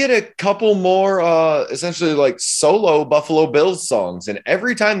do get a couple more essentially solo Buffalo Bills songs, and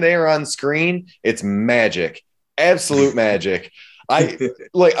every time they are on screen, it's magic. Absolute magic.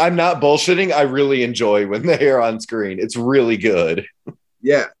 I'm not bullshitting. I really enjoy when they are on screen. It's really good.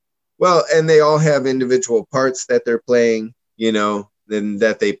 Yeah. Well, and they all have individual parts that they're playing, and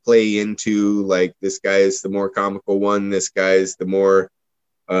that they play into. This guy is the more comical one. This guy is the more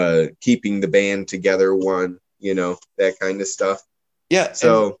keeping the band together one, that kind of stuff. Yeah.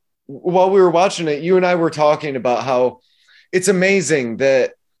 So while we were watching it, you and I were talking about how it's amazing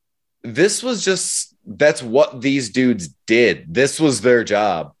that this was just, that's what these dudes did. This was their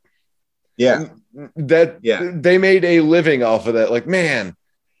job. Yeah. They made a living off of that. Like, man,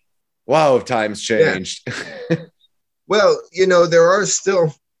 wow, times changed. Yeah. Well, there are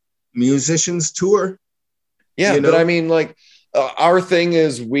still musicians tour. Yeah, but I mean, like, our thing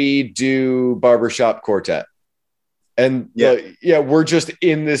is we do barbershop quartet. And we're just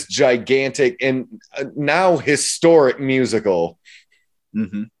in this gigantic and now historic musical.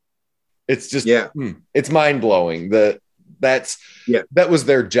 Mm-hmm. It's just, it's mind blowing that was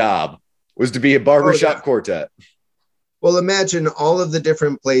their job, was to be a barbershop quartet. Well, imagine all of the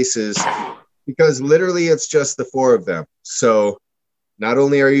different places, because literally it's just the four of them. So not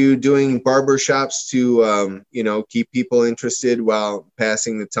only are you doing barbershops to, keep people interested while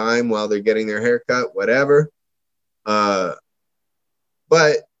passing the time, while they're getting their haircut, whatever. But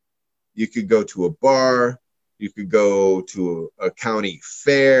you could go to a bar, you could go to a county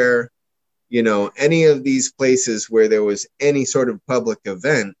fair, any of these places where there was any sort of public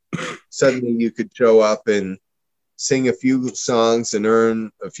event. Suddenly you could show up and sing a few songs and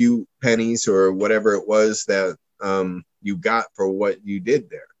earn a few pennies or whatever it was that you got for what you did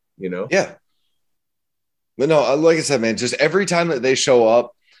there, Yeah. But no, like I said, man, just every time that they show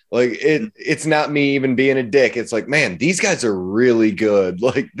up, like it's not me even being a dick. It's like, man, these guys are really good.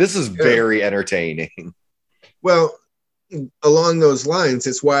 Like, this is very entertaining. Well, along those lines,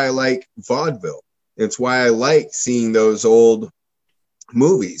 it's why I like vaudeville. It's why I like seeing those old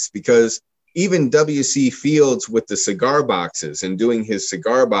movies, because even W.C. Fields with the cigar boxes and doing his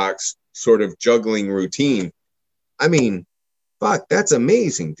cigar box sort of juggling routine. I mean, fuck, that's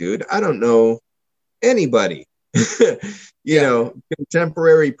amazing, dude. I don't know anybody,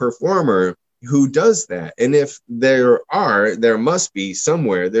 contemporary performer who does that. And if there must be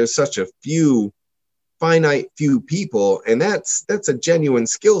somewhere. There's such a finite few people, and that's a genuine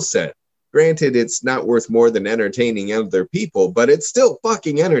skill set. Granted, it's not worth more than entertaining other people, but it's still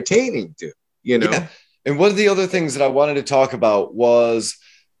fucking entertaining, dude. Yeah. And one of the other things that I wanted to talk about was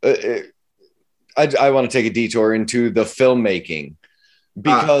I want to take a detour into the filmmaking,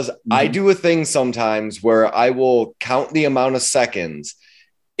 because I do a thing sometimes where I will count the amount of seconds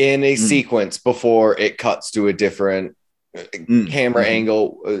in a sequence before it cuts to a different camera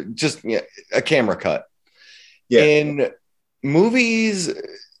angle, just a camera cut. Yeah. In movies,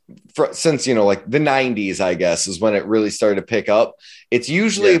 since like the 90s, I guess, is when it really started to pick up. It's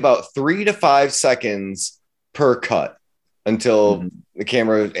usually about 3 to 5 seconds per cut until the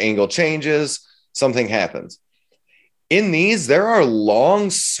camera angle changes, something happens. In these, there are long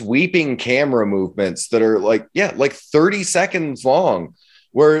sweeping camera movements that are like 30 seconds long,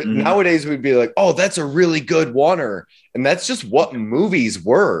 where nowadays we'd be like, oh, that's a really good oneer. And that's just what movies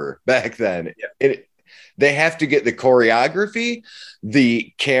were back then. Yeah. They have to get the choreography,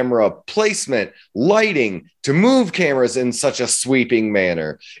 the camera placement, lighting to move cameras in such a sweeping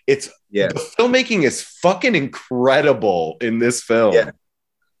manner. The filmmaking is fucking incredible in this film.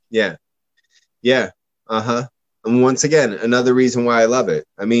 Yeah. And once again, another reason why I love it.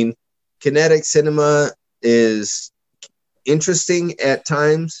 I mean, kinetic cinema is interesting at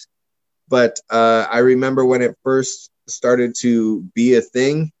times, but I remember when it first started to be a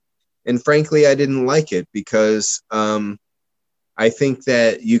thing. And frankly, I didn't like it because I think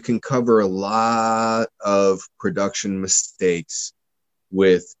that you can cover a lot of production mistakes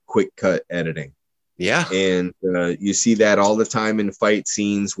with quick cut editing. Yeah. And you see that all the time in fight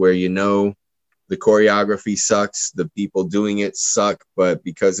scenes where the choreography sucks, the people doing it suck, but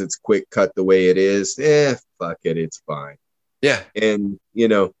because it's quick cut the way it is, fuck it, it's fine. Yeah. And, you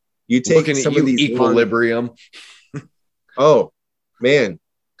take some of these Equilibrium. Oh, man.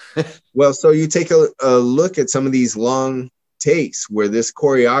 Well, so you take a look at some of these long takes where this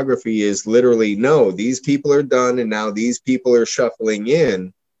choreography is literally, no, these people are done and now these people are shuffling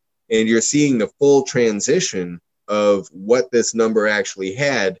in, and you're seeing the full transition of what this number actually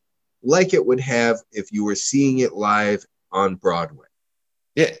had, like it would have if you were seeing it live on Broadway.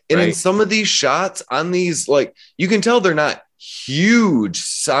 Yeah. And in some of these shots on these, like, you can tell they're not huge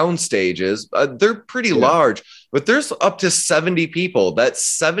sound stages. They're pretty large, but there's up to 70 people. That's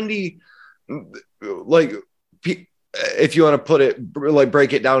 70, like, if you want to put it, like,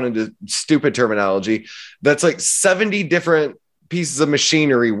 break it down into stupid terminology, that's like 70 different pieces of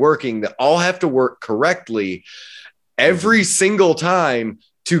machinery working that all have to work correctly every single time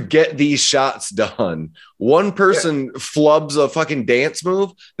to get these shots done. One person flubs a fucking dance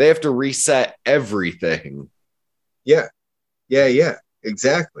move, they have to reset everything. Yeah.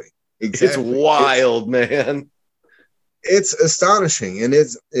 Exactly. It's wild, man. It's astonishing, and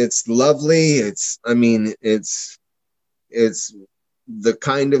it's lovely. It's the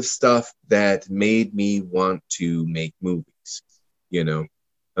kind of stuff that made me want to make movies. You know,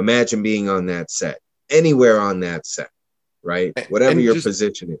 imagine being on that set, anywhere on that set, right? Whatever and your just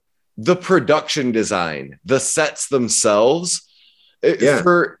position is. the production design, the sets themselves. Yeah.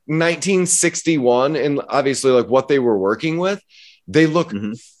 For 1961, and obviously like what they were working with, they look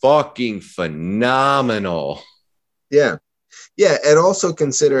fucking phenomenal. Yeah. Yeah. And also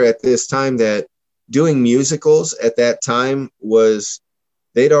consider at this time that doing musicals at that time was,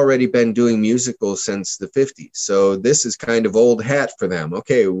 they'd already been doing musicals since the 50s. So this is kind of old hat for them.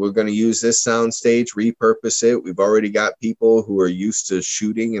 Okay, we're going to use this soundstage, repurpose it. We've already got people who are used to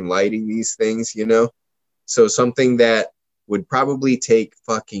shooting and lighting these things, you know? So something that would probably take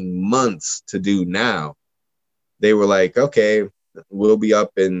fucking months to do now, they were like, okay, we'll be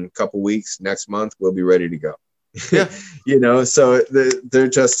up in a couple weeks. Next month, we'll be ready to go. Yeah. You know, so they're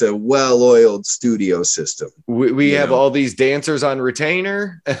just a well-oiled studio system. We have all these dancers on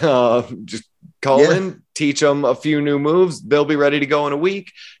retainer. Just call in, teach them a few new moves. They'll be ready to go in a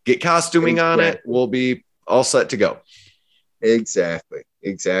week. Get costuming on it. We'll be all set to go. Exactly.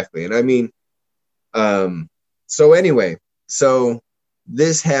 And I mean, so anyway, so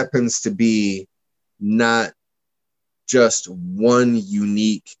this happens to be not just one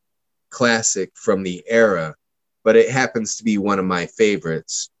unique classic from the era, but it happens to be one of my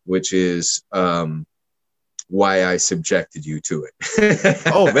favorites, which is why I subjected you to it.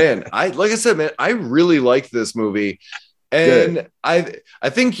 Oh man, like I said, man, I really liked this movie, and good. I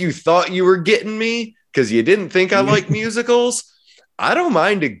think you thought you were getting me because you didn't think I like musicals. I don't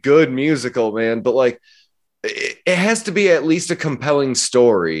mind a good musical, man, but like it has to be at least a compelling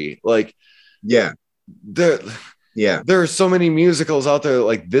story. Like, there are so many musicals out there.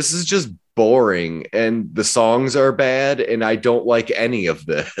 Like, this is just boring, and the songs are bad, and I don't like any of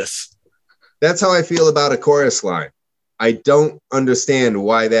this. That's how I feel about A Chorus Line. I don't understand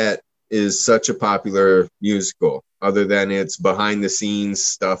why that is such a popular musical, other than it's behind the scenes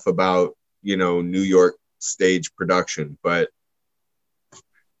stuff about, you know, New York stage production. But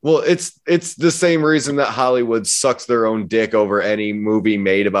well, it's the same reason that Hollywood sucks their own dick over any movie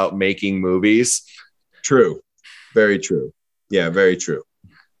made about making movies. True. Very true. Yeah, very true.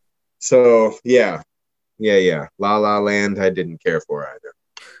 So, yeah. La La Land, I didn't care for either.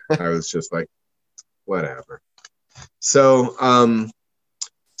 I was just like, whatever. So,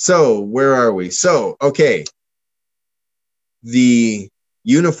 where are we? So, okay. The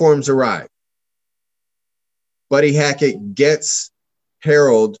uniforms arrive. Buddy Hackett gets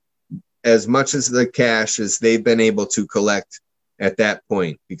Harold as much as the cash as they've been able to collect at that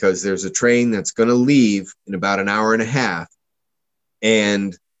point, because there's a train that's going to leave in about an hour and a half.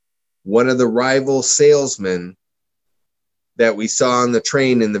 And one of the rival salesmen that we saw on the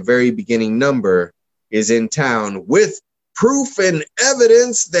train in the very beginning number is in town with proof and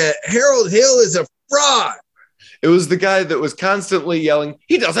evidence that Harold Hill is a fraud. It was the guy that was constantly yelling,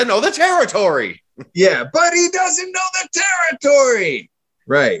 he doesn't know the territory. Yeah, but he doesn't know the territory.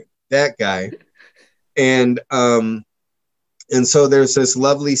 Right, that guy. And so there's this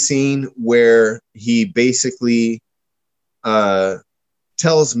lovely scene where he basically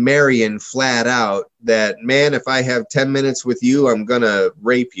tells Marion flat out that, man, if I have 10 minutes with you, I'm going to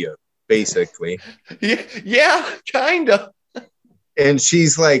rape you, basically. Yeah, kind of. And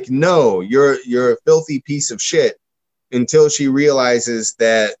she's like, no, you're a filthy piece of shit, until she realizes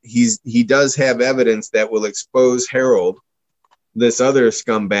that he does have evidence that will expose Harold, this other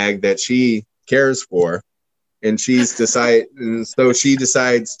scumbag that she cares for. And so she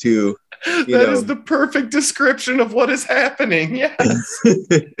decides to, that is the perfect description of what is happening. Yes.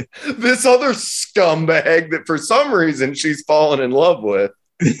 This other scumbag that for some reason she's fallen in love with.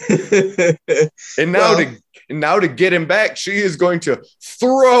 And now to get him back, she is going to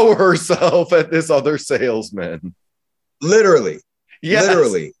throw herself at this other salesman. Literally. Yes.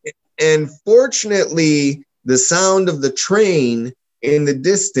 Literally. And fortunately, the sound of the train in the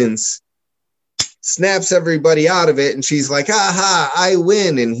distance snaps everybody out of it, and she's like, aha, I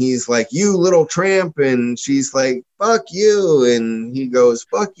win. And he's like, you little tramp. And she's like, fuck you. And he goes,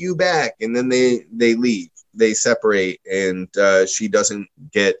 fuck you back. And then they leave. They separate, and she doesn't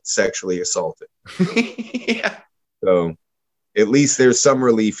get sexually assaulted. Yeah. So at least there's some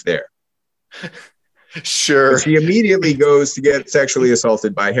relief there. Sure. But she immediately goes to get sexually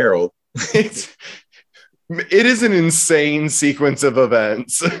assaulted by Harold. It is an insane sequence of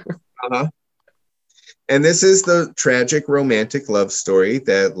events. Uh-huh. And this is the tragic romantic love story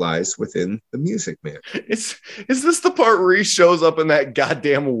that lies within The Music Man. Is this the part where he shows up in that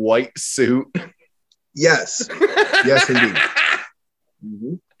goddamn white suit? Yes. Yes, indeed.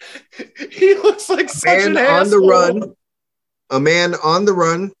 Mm-hmm. He looks like such an asshole. On the run. a man on the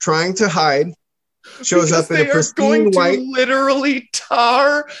run trying to hide shows because up in a pristine white. They are going to literally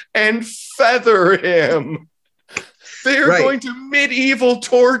tar and feather him. They are going to medieval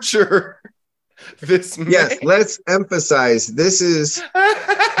torture this man. Yes, let's emphasize this is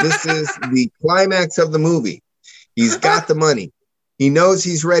the climax of the movie. He's got the money. He knows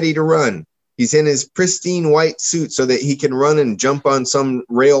he's ready to run. He's in his pristine white suit so that he can run and jump on some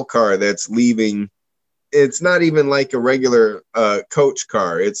rail car that's leaving. It's not even like a regular coach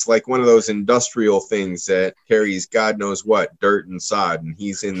car. It's like one of those industrial things that carries God knows what, dirt and sod, and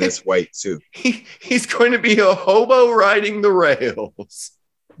he's in this white suit. He's going to be a hobo riding the rails.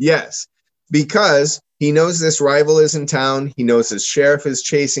 Yes, because he knows this rival is in town. He knows his sheriff is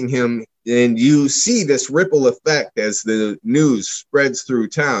chasing him. And you see this ripple effect as the news spreads through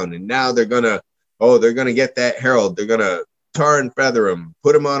town. And now they're going to get that Harold. They're going to tar and feather him,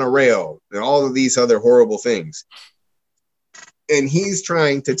 put him on a rail, and all of these other horrible things. And he's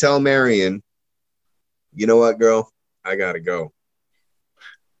trying to tell Marion, you know what, girl? I got to go.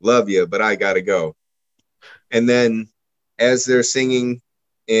 Love you, but I got to go. And then as they're singing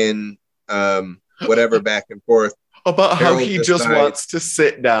in whatever back and forth, about Harold how he just wants to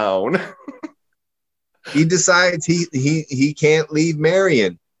sit down. He decides he can't leave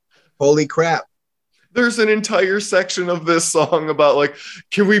Marion. Holy crap. There's an entire section of this song about like,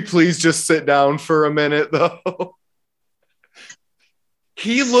 can we please just sit down for a minute though?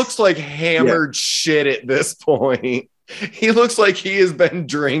 He looks like hammered shit at this point. He looks like he has been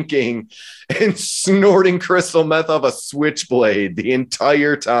drinking and snorting crystal meth off a switchblade the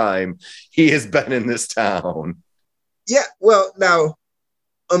entire time he has been in this town. Yeah, well, now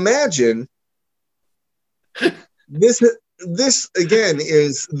imagine this again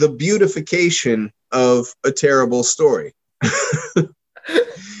is the beautification of a terrible story.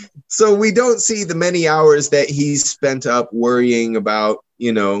 So we don't see the many hours that he's spent up worrying about,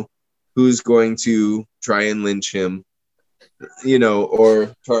 who's going to try and lynch him,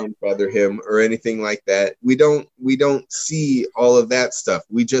 or tar and feather him or anything like that. We don't see all of that stuff.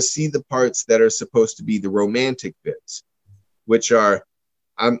 We just see the parts that are supposed to be the romantic bits, which are,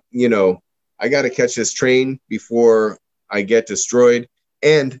 I got to catch this train before I get destroyed.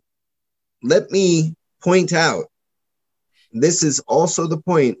 And let me point out, this is also the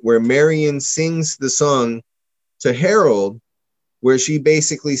point where Marion sings the song to Harold, where she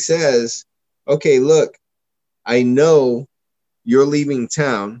basically says, okay, look, I know you're leaving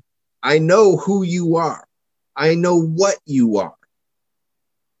town. I know who you are. I know what you are.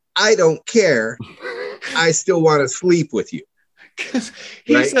 I don't care. I still want to sleep with you.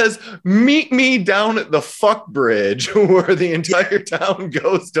 He says, meet me down at the fuck bridge where the entire town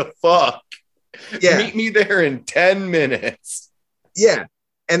goes to fuck. Yeah. Meet me there in 10 minutes. Yeah.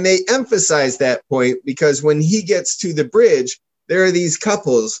 And they emphasize that point because when he gets to the bridge, there are these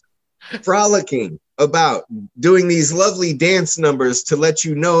couples frolicking about doing these lovely dance numbers to let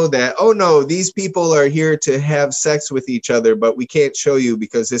you know that, oh no, these people are here to have sex with each other, but we can't show you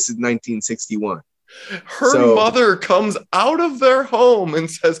because this is 1961. Her mother comes out of their home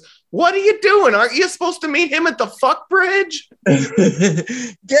and says, what are you doing? Aren't you supposed to meet him at the fuck bridge?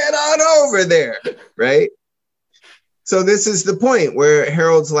 Get on over there, right? So this is the point where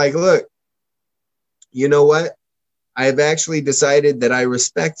Harold's like, look, you know what? I've actually decided that I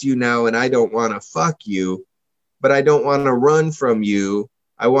respect you now and I don't want to fuck you, but I don't want to run from you.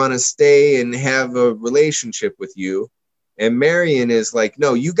 I want to stay and have a relationship with you. And Marion is like,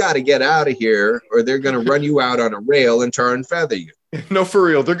 no, you got to get out of here or they're going to run you out on a rail and tar and feather you. No, for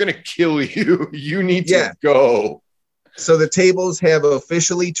real. They're going to kill you. You need to go. So the tables have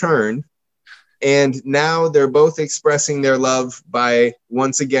officially turned. And now they're both expressing their love by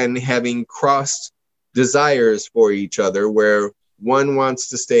once again having crossed desires for each other where one wants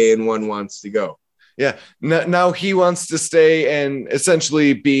to stay and one wants to go. Yeah. Now he wants to stay and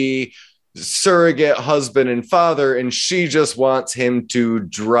essentially be surrogate husband and father, and she just wants him to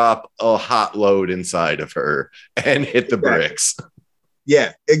drop a hot load inside of her and hit the bricks.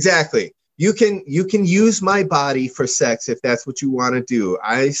 Yeah, exactly. You can use my body for sex if that's what you want to do.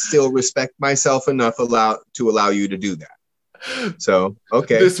 I still respect myself enough to allow you to do that. So,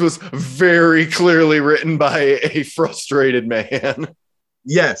 okay. This was very clearly written by a frustrated man.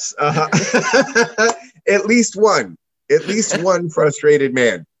 Yes. At least one frustrated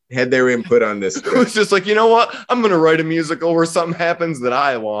man had their input on this. It was just like, you know what? I'm going to write a musical where something happens that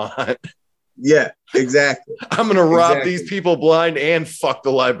I want. Yeah, exactly. I'm going to rob these people blind and fuck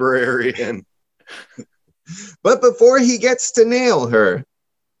the librarian. But before he gets to nail her,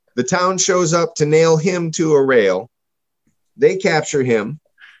 the town shows up to nail him to a rail. They capture him.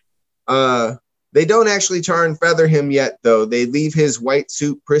 They don't actually tar and feather him yet, though. They leave his white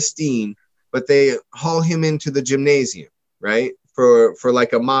suit pristine, but they haul him into the gymnasium, right? For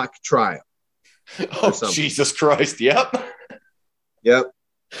like a mock trial. Oh, Jesus Christ. Yep. Yep.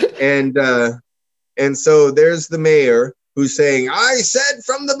 And so there's the mayor who's saying, I said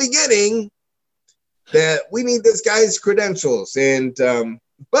from the beginning that we need this guy's credentials. And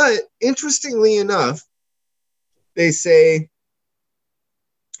but interestingly enough, they say,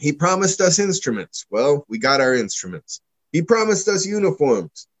 he promised us instruments. Well, we got our instruments. He promised us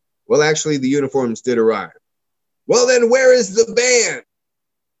uniforms. Well, actually, the uniforms did arrive. Well, then where is the band?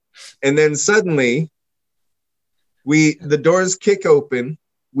 And then suddenly, the doors kick open.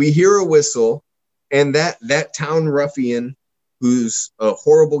 We hear a whistle, and that town ruffian, who's a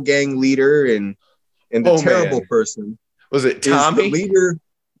horrible gang leader and a terrible person, was it Tommy? Is the leader.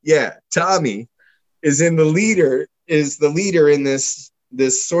 Yeah, Tommy is the leader in this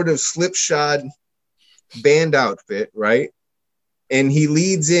sort of slipshod band outfit, right? And he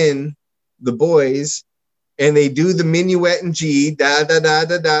leads in the boys, and they do the minuet and G, da da da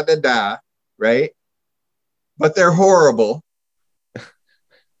da da da da, right? But they're horrible,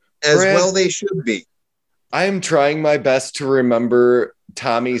 as Brad, well they should be. I am trying my best to remember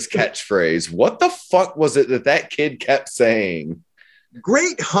Tommy's catchphrase. What the fuck was it that kid kept saying?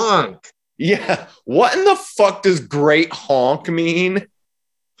 Great honk. Yeah. What in the fuck does great honk mean?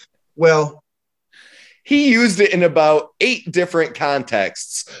 Well, he used it in about 8 different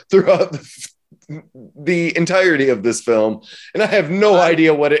contexts throughout the entirety of this film, and I have no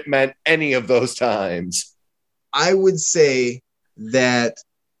idea what it meant any of those times. I would say that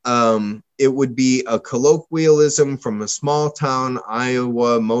it would be a colloquialism from a small town,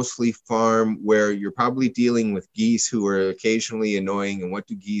 Iowa, mostly farm, where you're probably dealing with geese who are occasionally annoying. And what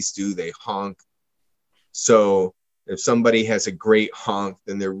do geese do? They honk. So if somebody has a great honk,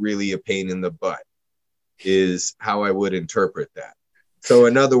 then they're really a pain in the butt, is how I would interpret that. So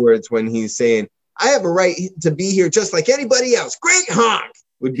in other words, when he's saying, I have a right to be here just like anybody else, great honk,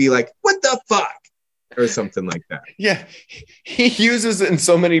 would be like, what the fuck? Or something like that. Yeah, he uses it in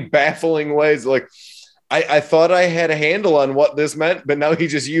so many baffling ways. Like, I thought I had a handle on what this meant, but now he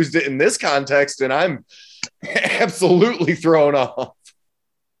just used it in this context, and I'm absolutely thrown off.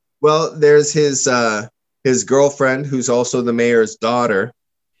 Well, there's his girlfriend, who's also the mayor's daughter,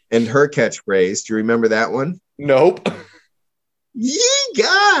 and her catchphrase. Do you remember that one? Nope. Ye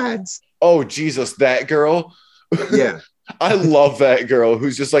gods. Oh, Jesus, that girl. Yeah. I love that girl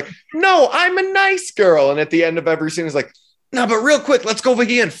who's just like, no, I'm a nice girl. And at the end of every scene is like, no, but real quick, let's go over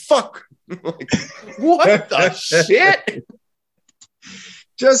here and fuck. Like, what the shit?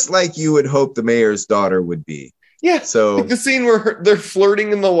 Just like you would hope the mayor's daughter would be. Yeah. So like the scene where they're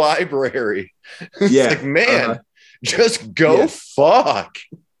flirting in the library. It's yeah. like, man, just go fuck.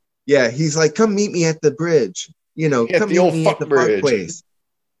 Yeah. He's like, come meet me at the bridge. You know, come meet me at the park place.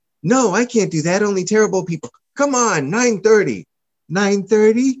 No, I can't do that. Only terrible people. Come on, 9:30.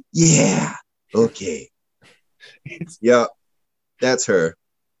 9:30? Yeah. Okay. Yeah, that's her.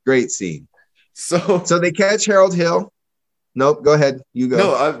 Great scene. So they catch Harold Hill. Nope, go ahead. You go.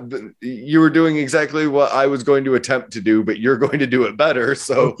 No, you were doing exactly what I was going to attempt to do, but you're going to do it better.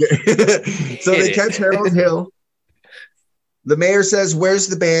 So, okay. So they catch Harold Hill. The mayor says, where's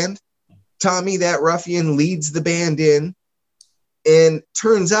the band? Tommy, that ruffian, leads the band in. And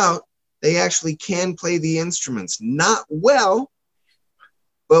turns out they actually can play the instruments. Not well,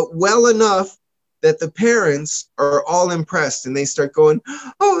 but well enough that the parents are all impressed and they start going,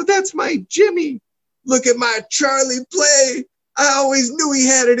 oh, that's my Jimmy. Look at my Charlie play. I always knew he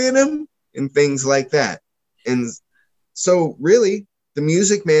had it in him, and things like that. And so really, the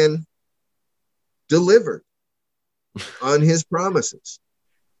Music Man delivered on his promises.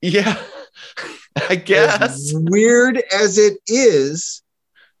 Yeah, I guess. As weird as it is,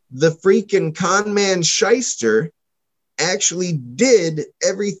 the freaking con man shyster actually did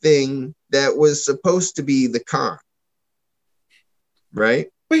everything that was supposed to be the con. Right?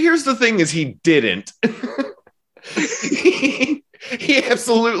 But here's the thing is he didn't. He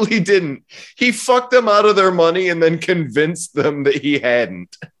absolutely didn't. He fucked them out of their money and then convinced them that he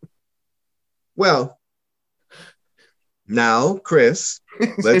hadn't. Well, now, Chris,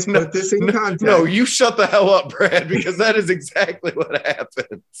 let's put this in context. No, you shut the hell up, Brad, because that is exactly what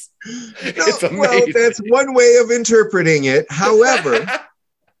happens. It's amazing. Well, that's one way of interpreting it. However,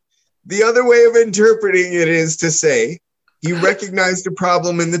 the other way of interpreting it is to say he recognized a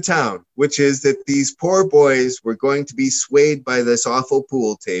problem in the town, which is that these poor boys were going to be swayed by this awful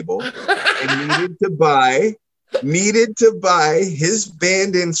pool table and needed to buy his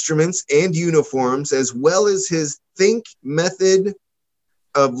band instruments and uniforms, as well as his think method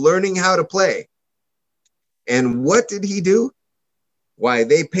of learning how to play. And what did he do? Why,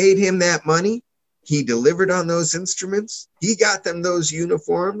 they paid him that money. He delivered on those instruments. He got them those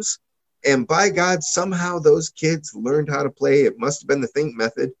uniforms. And by God, somehow those kids learned how to play. It must have been the Think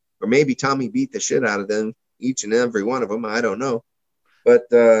method, or maybe Tommy beat the shit out of them, each and every one of them. I don't know. But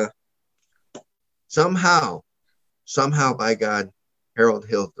somehow, by God, Harold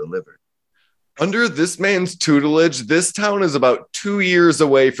Hill delivered. Under this man's tutelage, this town is about 2 years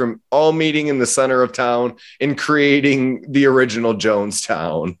away from all meeting in the center of town and creating the original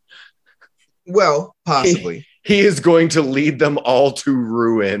Jonestown. Well, possibly. He is going to lead them all to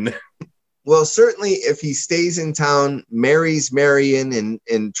ruin. Well, certainly if he stays in town, marries Marion,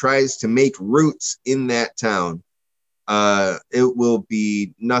 and tries to make roots in that town, it will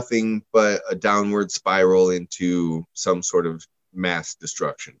be nothing but a downward spiral into some sort of mass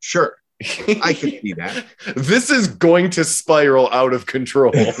destruction. Sure. I could see that. This is going to spiral out of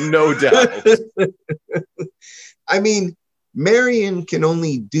control, no doubt. I mean, Marion can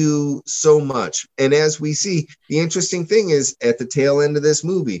only do so much. And as we see, the interesting thing is at the tail end of this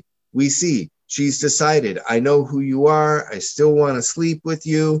movie, we see she's decided, I know who you are. I still want to sleep with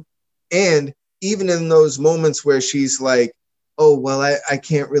you. And even in those moments where she's like, oh, well, I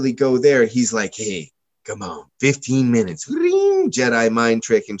can't really go there. He's like, hey, come on, 15 minutes. Jedi mind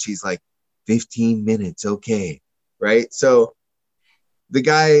trick. And she's like, 15 minutes. Okay. Right. So the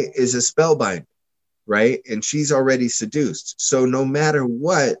guy is a spellbinder, right? And she's already seduced. So no matter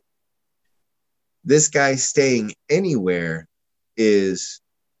what, this guy staying anywhere is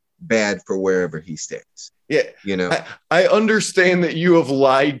bad for wherever he stays. Yeah. You know, I understand that you have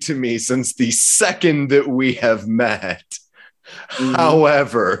lied to me since the second that we have met. Mm-hmm.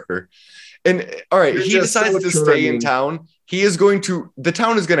 However, and all right, he decides to stay in town. The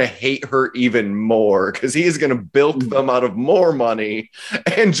town is going to hate her even more because he is going to bilk them out of more money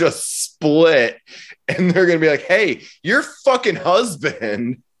and just split. And they're going to be like, hey, your fucking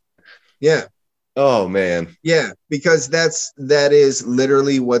husband. Yeah. Oh, man. Yeah, because that is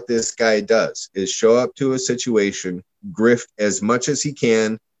literally what this guy does, is show up to a situation, grift as much as he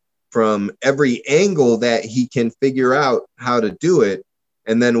can from every angle that he can figure out how to do it.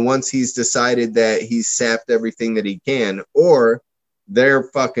 And then once he's decided that he's sapped everything that he can, or they're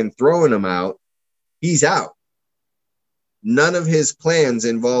fucking throwing him out, he's out. None of his plans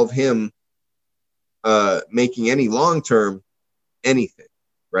involve him making any long-term anything,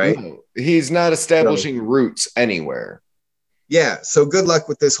 right? No, he's not establishing roots anywhere. Yeah, so good luck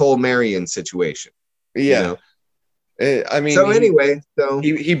with this whole Marion situation. Yeah. You know? I mean, so anyway,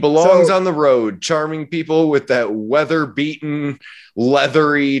 he belongs on the road, charming people with that weather-beaten,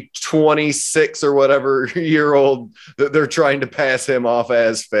 leathery 26 or whatever year old that they're trying to pass him off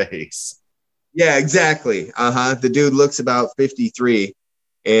as face. Yeah, exactly. The dude looks about 53,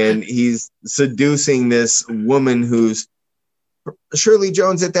 and he's seducing this woman who's Shirley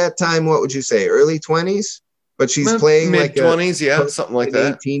Jones at that time. What would you say? Early 20s, but she's playing mid-20s, yeah, something like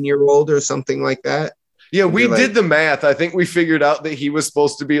that. 18-year-old or something like that. Yeah, we did the math. I think we figured out that he was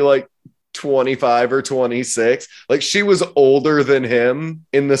supposed to be like 25 or 26. Like she was older than him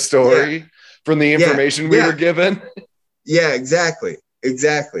in the story from the information we were given. Yeah, exactly.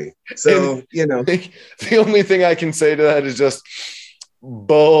 So, and, you know. The only thing I can say to that is just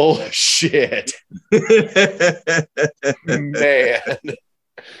bullshit. Man.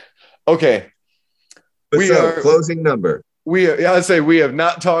 Okay. Closing number. We have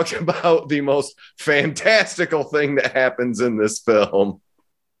not talked about the most fantastical thing that happens in this film.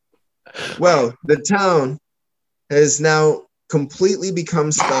 Well, the town has now completely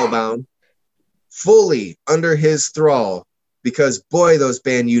become spellbound, fully under his thrall, because boy, those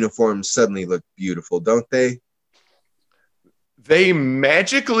band uniforms suddenly look beautiful, don't they? They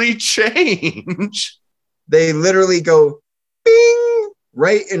magically change. They literally go bing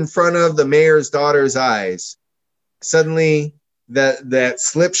right in front of the mayor's daughter's eyes. Suddenly, that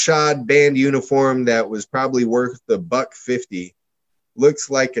slipshod band uniform that was probably worth $150 looks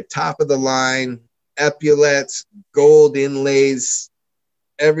like a top of the line, epaulets, gold inlays,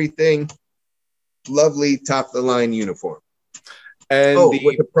 everything. Lovely top of the line uniform. And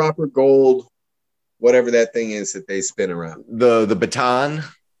with the proper gold, whatever that thing is that they spin around. The baton.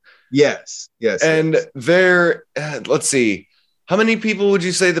 Yes. And there, let's see. How many people would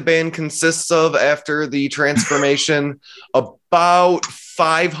you say the band consists of after the transformation? About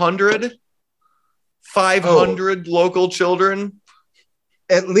 500? 500 local children?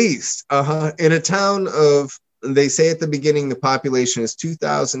 At least. In a town of, they say at the beginning, the population is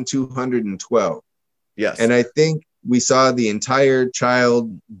 2,212. Yes. And I think we saw the entire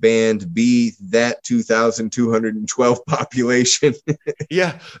child band be that 2,212 population.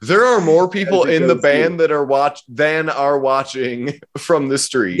 Yeah, there are more people in the band that are watching from the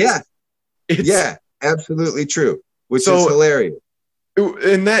streets. Yeah, absolutely true, which is hilarious.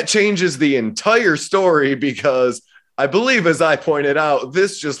 And that changes the entire story because I believe, as I pointed out,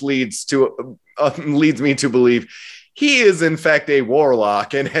 this just leads me to believe he is in fact a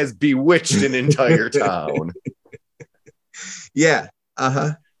warlock and has bewitched an entire town. Yeah.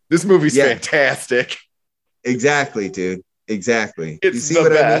 This movie's fantastic. Exactly, dude. Exactly. It's you see the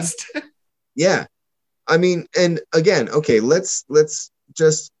what best. I mean? Yeah. I mean, and again, okay, let's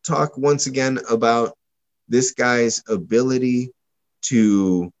just talk once again about this guy's ability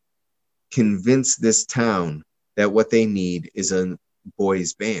to convince this town that what they need is a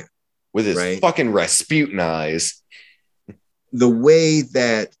boys band. With his fucking Rasputin eyes. The way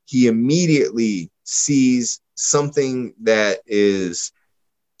that he immediately sees something that is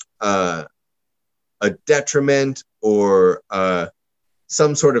a detriment or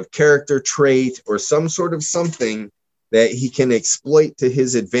some sort of character trait or some sort of something that he can exploit to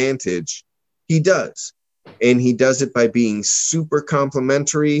his advantage, he does. And he does it by being super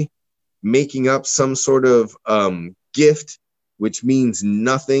complimentary, making up some sort of gift, which means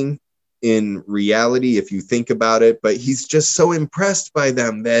nothing in reality if you think about it. But he's just so impressed by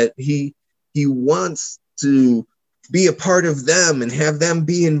them that he wants to be a part of them and have them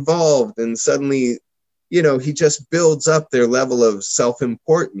be involved. And suddenly, you know, he just builds up their level of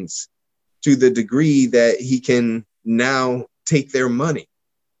self-importance to the degree that he can now take their money.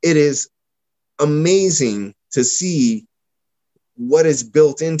 It is amazing to see what is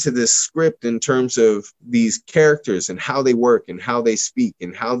built into this script in terms of these characters and how they work and how they speak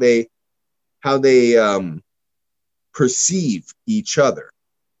and how they perceive each other.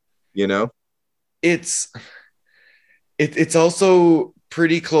 You know, it's also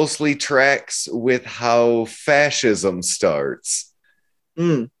pretty closely tracks with how fascism starts.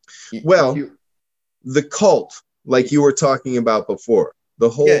 Well, the cult, like you were talking about before, the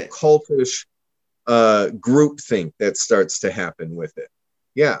whole cultish groupthink that starts to happen with it.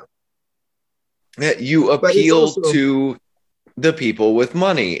 Yeah. You appeal to the people with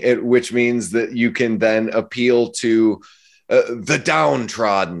money, which means that you can then appeal to the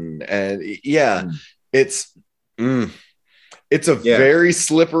downtrodden. And it's a very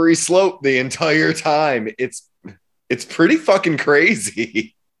slippery slope the entire time. It's pretty fucking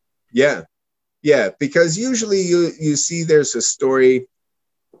crazy. Yeah. Yeah. Because usually you see there's a story.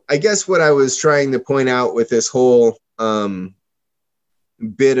 I guess what I was trying to point out with this whole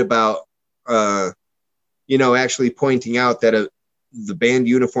bit about, actually pointing out that the band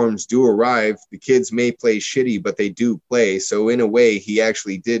uniforms do arrive. The kids may play shitty, but they do play. So in a way, he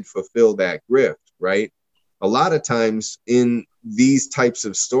actually did fulfill that grift, right? A lot of times in these types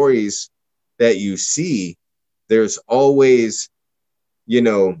of stories that you see, there's always,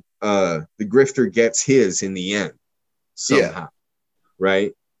 the grifter gets his in the end somehow,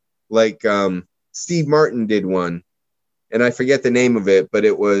 right? Like Steve Martin did one, and I forget the name of it, but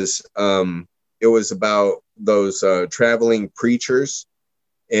it was about those traveling preachers,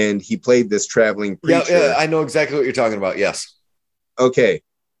 and he played this traveling preacher. Yeah, I know exactly what you're talking about. Yes. Okay.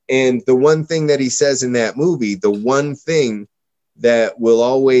 And the one thing that he says in that movie, the one thing that will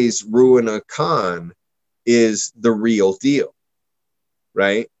always ruin a con is the real deal,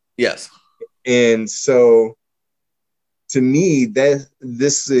 right? Yes. And so to me, that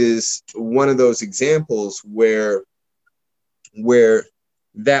this is one of those examples where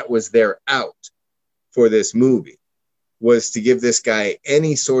that was their out for this movie, was to give this guy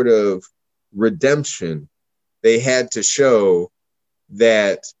any sort of redemption. They had to show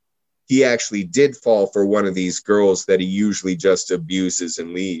that he actually did fall for one of these girls that he usually just abuses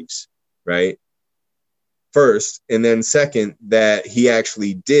and leaves, right? First, and then second, that he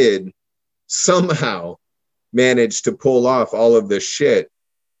actually did somehow manage to pull off all of this shit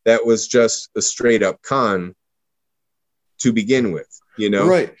that was just a straight up con to begin with,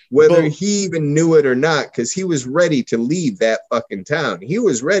 right? Whether he even knew it or not, because he was ready to leave that fucking town. He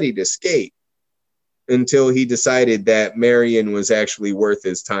was ready to skate until he decided that Marion was actually worth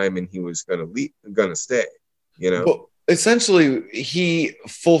his time and he was gonna stay, But essentially, he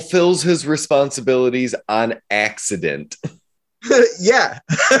fulfills his responsibilities on accident. Yeah.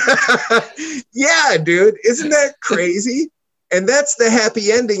 Yeah, dude. Isn't that crazy? And that's the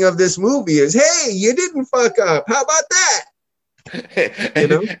happy ending of this movie is, hey, you didn't fuck up. How about that?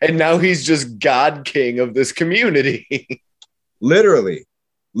 And now he's just God King of this community. Literally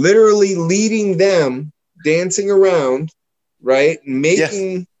leading them, dancing around, right?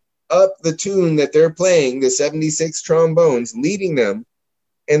 Making up the tune that they're playing, the 76 trombones leading them,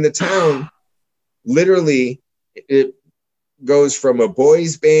 and the town literally, it goes from a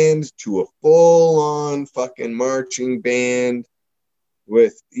boys band to a full-on fucking marching band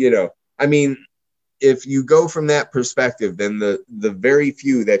with, I mean, if you go from that perspective, then the very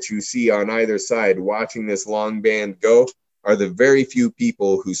few that you see on either side watching this long band go are the very few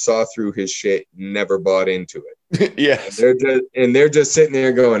people who saw through his shit and never bought into it. Yes. They're just sitting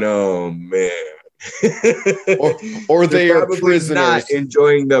there going, oh man. or they are prisoners not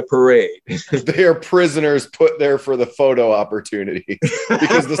enjoying the parade. They are prisoners put there for the photo opportunity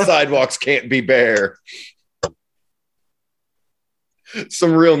because the sidewalks can't be bare.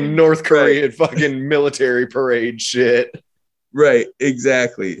 Some real North Korean fucking military parade shit. Right,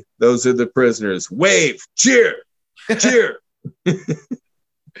 exactly. Those are the prisoners. Wave, cheer, cheer.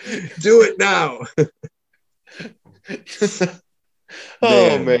 Do it now.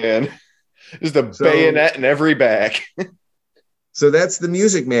 Oh man. There's a bayonet in every back. So that's The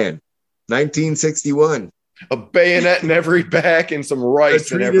Music Man, 1961. A bayonet in every back and some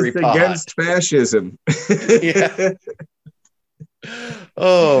rice in every pot. Against fascism. Yeah.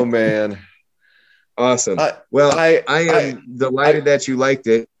 Oh man. Awesome. I am delighted that you liked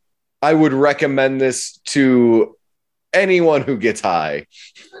it. I would recommend this to anyone who gets high.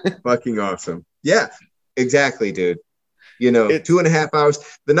 Fucking awesome. Yeah, exactly, dude. 2.5 hours.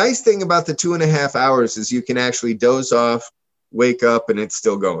 The nice thing about the 2.5 hours is you can actually doze off, wake up, and it's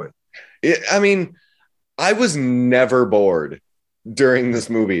still going. I mean, I was never bored during this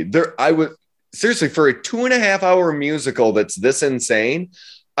movie. Seriously, for a 2.5 hour musical that's this insane,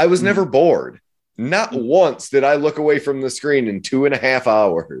 I was never bored. Not once did I look away from the screen in 2.5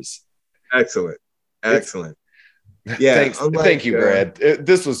 hours. Excellent. Yeah. Thank you, Brad.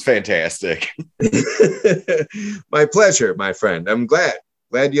 This was fantastic. My pleasure, my friend. I'm glad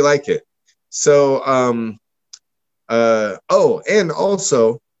you like it. So, and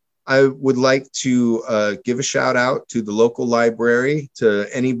also I would like to give a shout out to the local library, to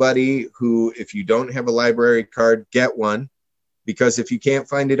anybody who, if you don't have a library card, get one, because if you can't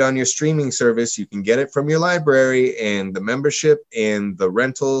find it on your streaming service, you can get it from your library, and the membership and the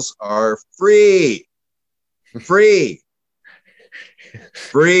rentals are free.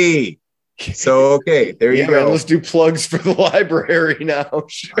 So, okay, there you go. Man, let's do plugs for the library now.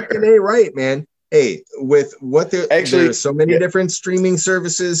 Sure. Right, man. Hey, with what there's so many different streaming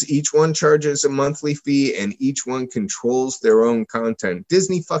services, each one charges a monthly fee and each one controls their own content.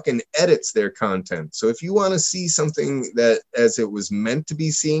 Disney fucking edits their content. So if you want to see something that as it was meant to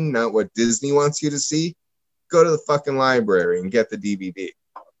be seen, not what Disney wants you to see, go to the fucking library and get the DVD.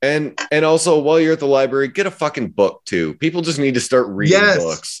 And also, while you're at the library, get a fucking book too. People just need to start reading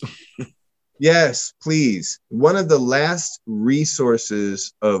books. Yes, please. One of the last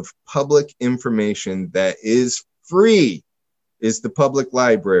resources of public information that is free is the public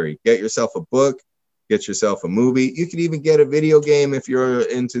library. Get yourself a book, get yourself a movie. You could even get a video game if you're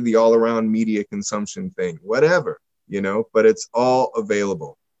into the all-around media consumption thing, whatever, but it's all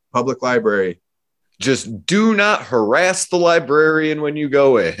available. Public library. Just do not harass the librarian when you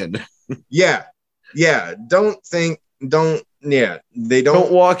go in. Yeah. They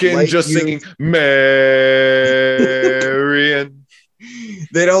don't walk in just singing Marian.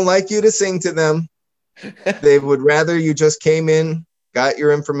 They don't like you to sing to them. They would rather you just came in, got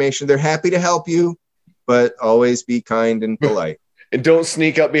your information. They're happy to help you, but always be kind and polite. And don't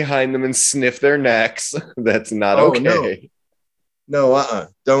sneak up behind them and sniff their necks. That's not okay. No,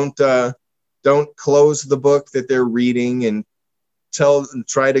 don't close the book that they're reading and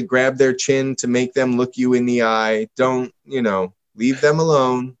try to grab their chin to make them look you in the eye. Don't, leave them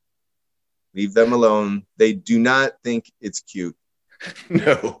alone. They do not think it's cute.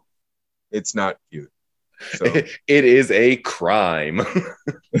 No, it's not cute. So. It is a crime.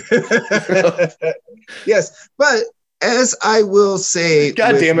 Yes, but as I will say,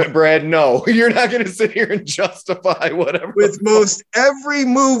 God damn it, Brad, no, you're not going to sit here and justify whatever. With most every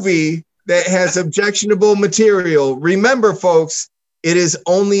movie that has objectionable material, remember, folks, it is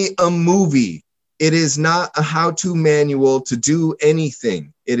only a movie. It is not a how-to manual to do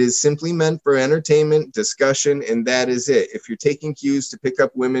anything. It is simply meant for entertainment, discussion, and that is it. If you're taking cues to pick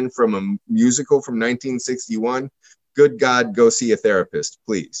up women from a musical from 1961, good God, go see a therapist,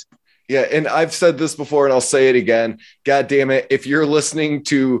 please. Yeah, and I've said this before and I'll say it again. God damn it. If you're listening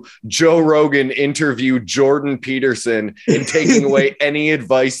to Joe Rogan interview Jordan Peterson and taking away any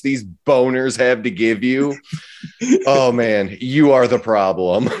advice these boners have to give you, oh man, you are the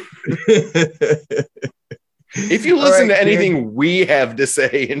problem. If you listen to anything we have to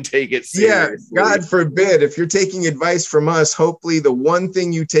say and take it seriously. Yeah, God forbid. If you're taking advice from us, hopefully the one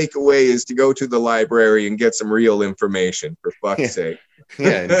thing you take away is to go to the library and get some real information, for fuck's sake.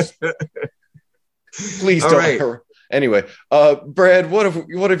 Yeah. Please don't. Right. Anyway, Brad,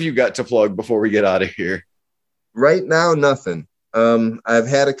 what have you got to plug before we get out of here? Right now, nothing. I've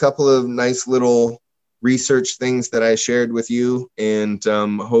had a couple of nice little research things that I shared with you, and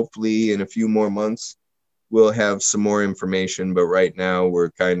hopefully in a few more months we'll have some more information. But right now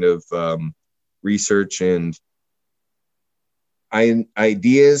we're kind of research and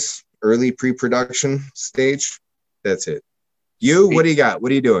ideas, early pre-production stage. That's it. What do you got?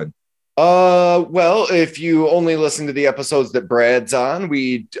 What are you doing? Well, if you only listen to the episodes that Brad's on,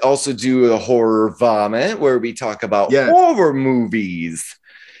 we also do a horror vomit where we talk about horror movies.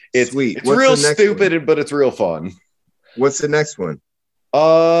 It's sweet. It's real stupid, but it's real fun. What's the next one?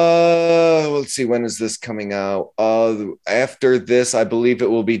 Let's see. When is this coming out? After this, I believe it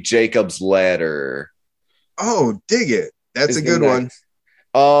will be Jacob's Ladder. Oh, dig it. That's a good one.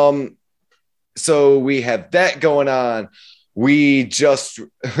 So we have that going on. We just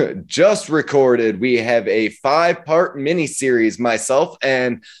recorded. We have a 5-part miniseries. Myself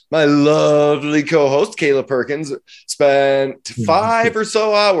and my lovely co-host Kayla Perkins spent 5 or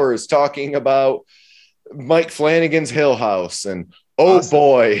so hours talking about Mike Flanagan's Hill House, and awesome.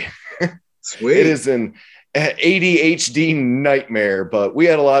 Boy, sweet. It is an ADHD nightmare. But we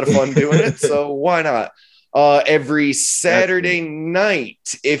had a lot of fun doing it, so why not? Every Saturday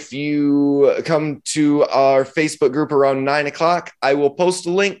night, if you come to our Facebook group around 9:00, I will post a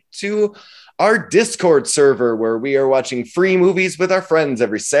link to our Discord server where we are watching free movies with our friends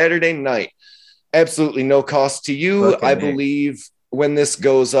every Saturday night. Absolutely no cost to you. I believe when this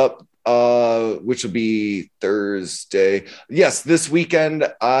goes up, which will be Thursday. Yes, this weekend,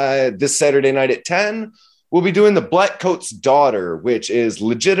 this Saturday night at 10. We'll be doing The Black Coat's Daughter, which is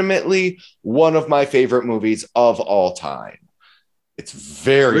legitimately one of my favorite movies of all time. It's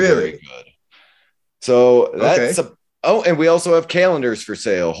very, very good. So that's and we also have calendars for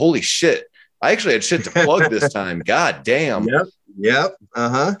sale. Holy shit. I actually had shit to plug this time. God damn. Yep.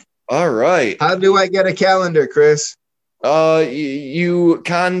 Uh-huh. All right. How do I get a calendar, Chris? You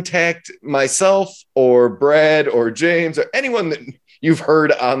contact myself or Brad or James or anyone that you've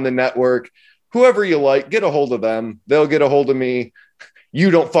heard on the network. Whoever you like, get a hold of them. They'll get a hold of me.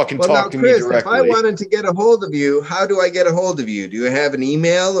 You don't fucking talk to me directly. If I wanted to get a hold of you, how do I get a hold of you? Do you have an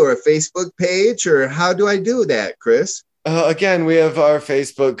email or a Facebook page, or how do I do that, Chris? Again, we have our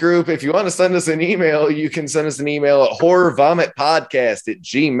Facebook group. If you want to send us an email, you can send us an email at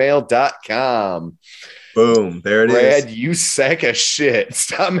horrorvomitpodcast@gmail.com. Boom. There it is. Brad, you sack of shit.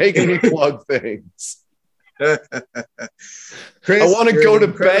 Stop making me plug things. Chris, I want to go to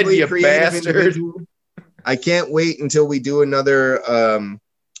bed, you bastard. Individual. I can't wait until we do another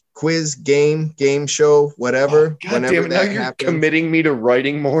quiz game show, whatever. Oh, God damn it, now you're committing me to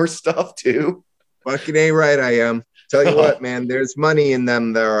writing more stuff too. Fucking A right, I am. Tell you what, man, there's money in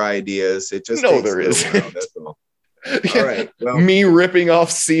them, their ideas. It just no, there is. That's all. All right. Well, me ripping off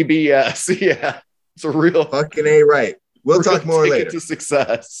CBS. Yeah. It's a real fucking A right. We'll talk more later. To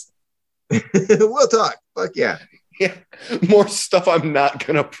success. We'll talk. Fuck yeah. Yeah. More stuff I'm not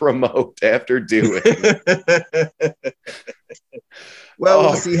gonna promote after doing. Well,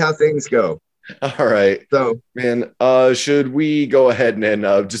 we'll see how things go. All right. So, man, should we go ahead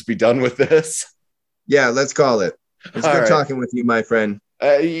and just be done with this? Yeah, let's call it. It's good talking with you, my friend.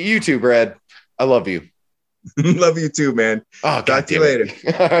 You too, Brad. I love you. Love you too, man. Oh, talk to you later.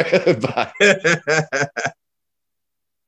 All right. Bye.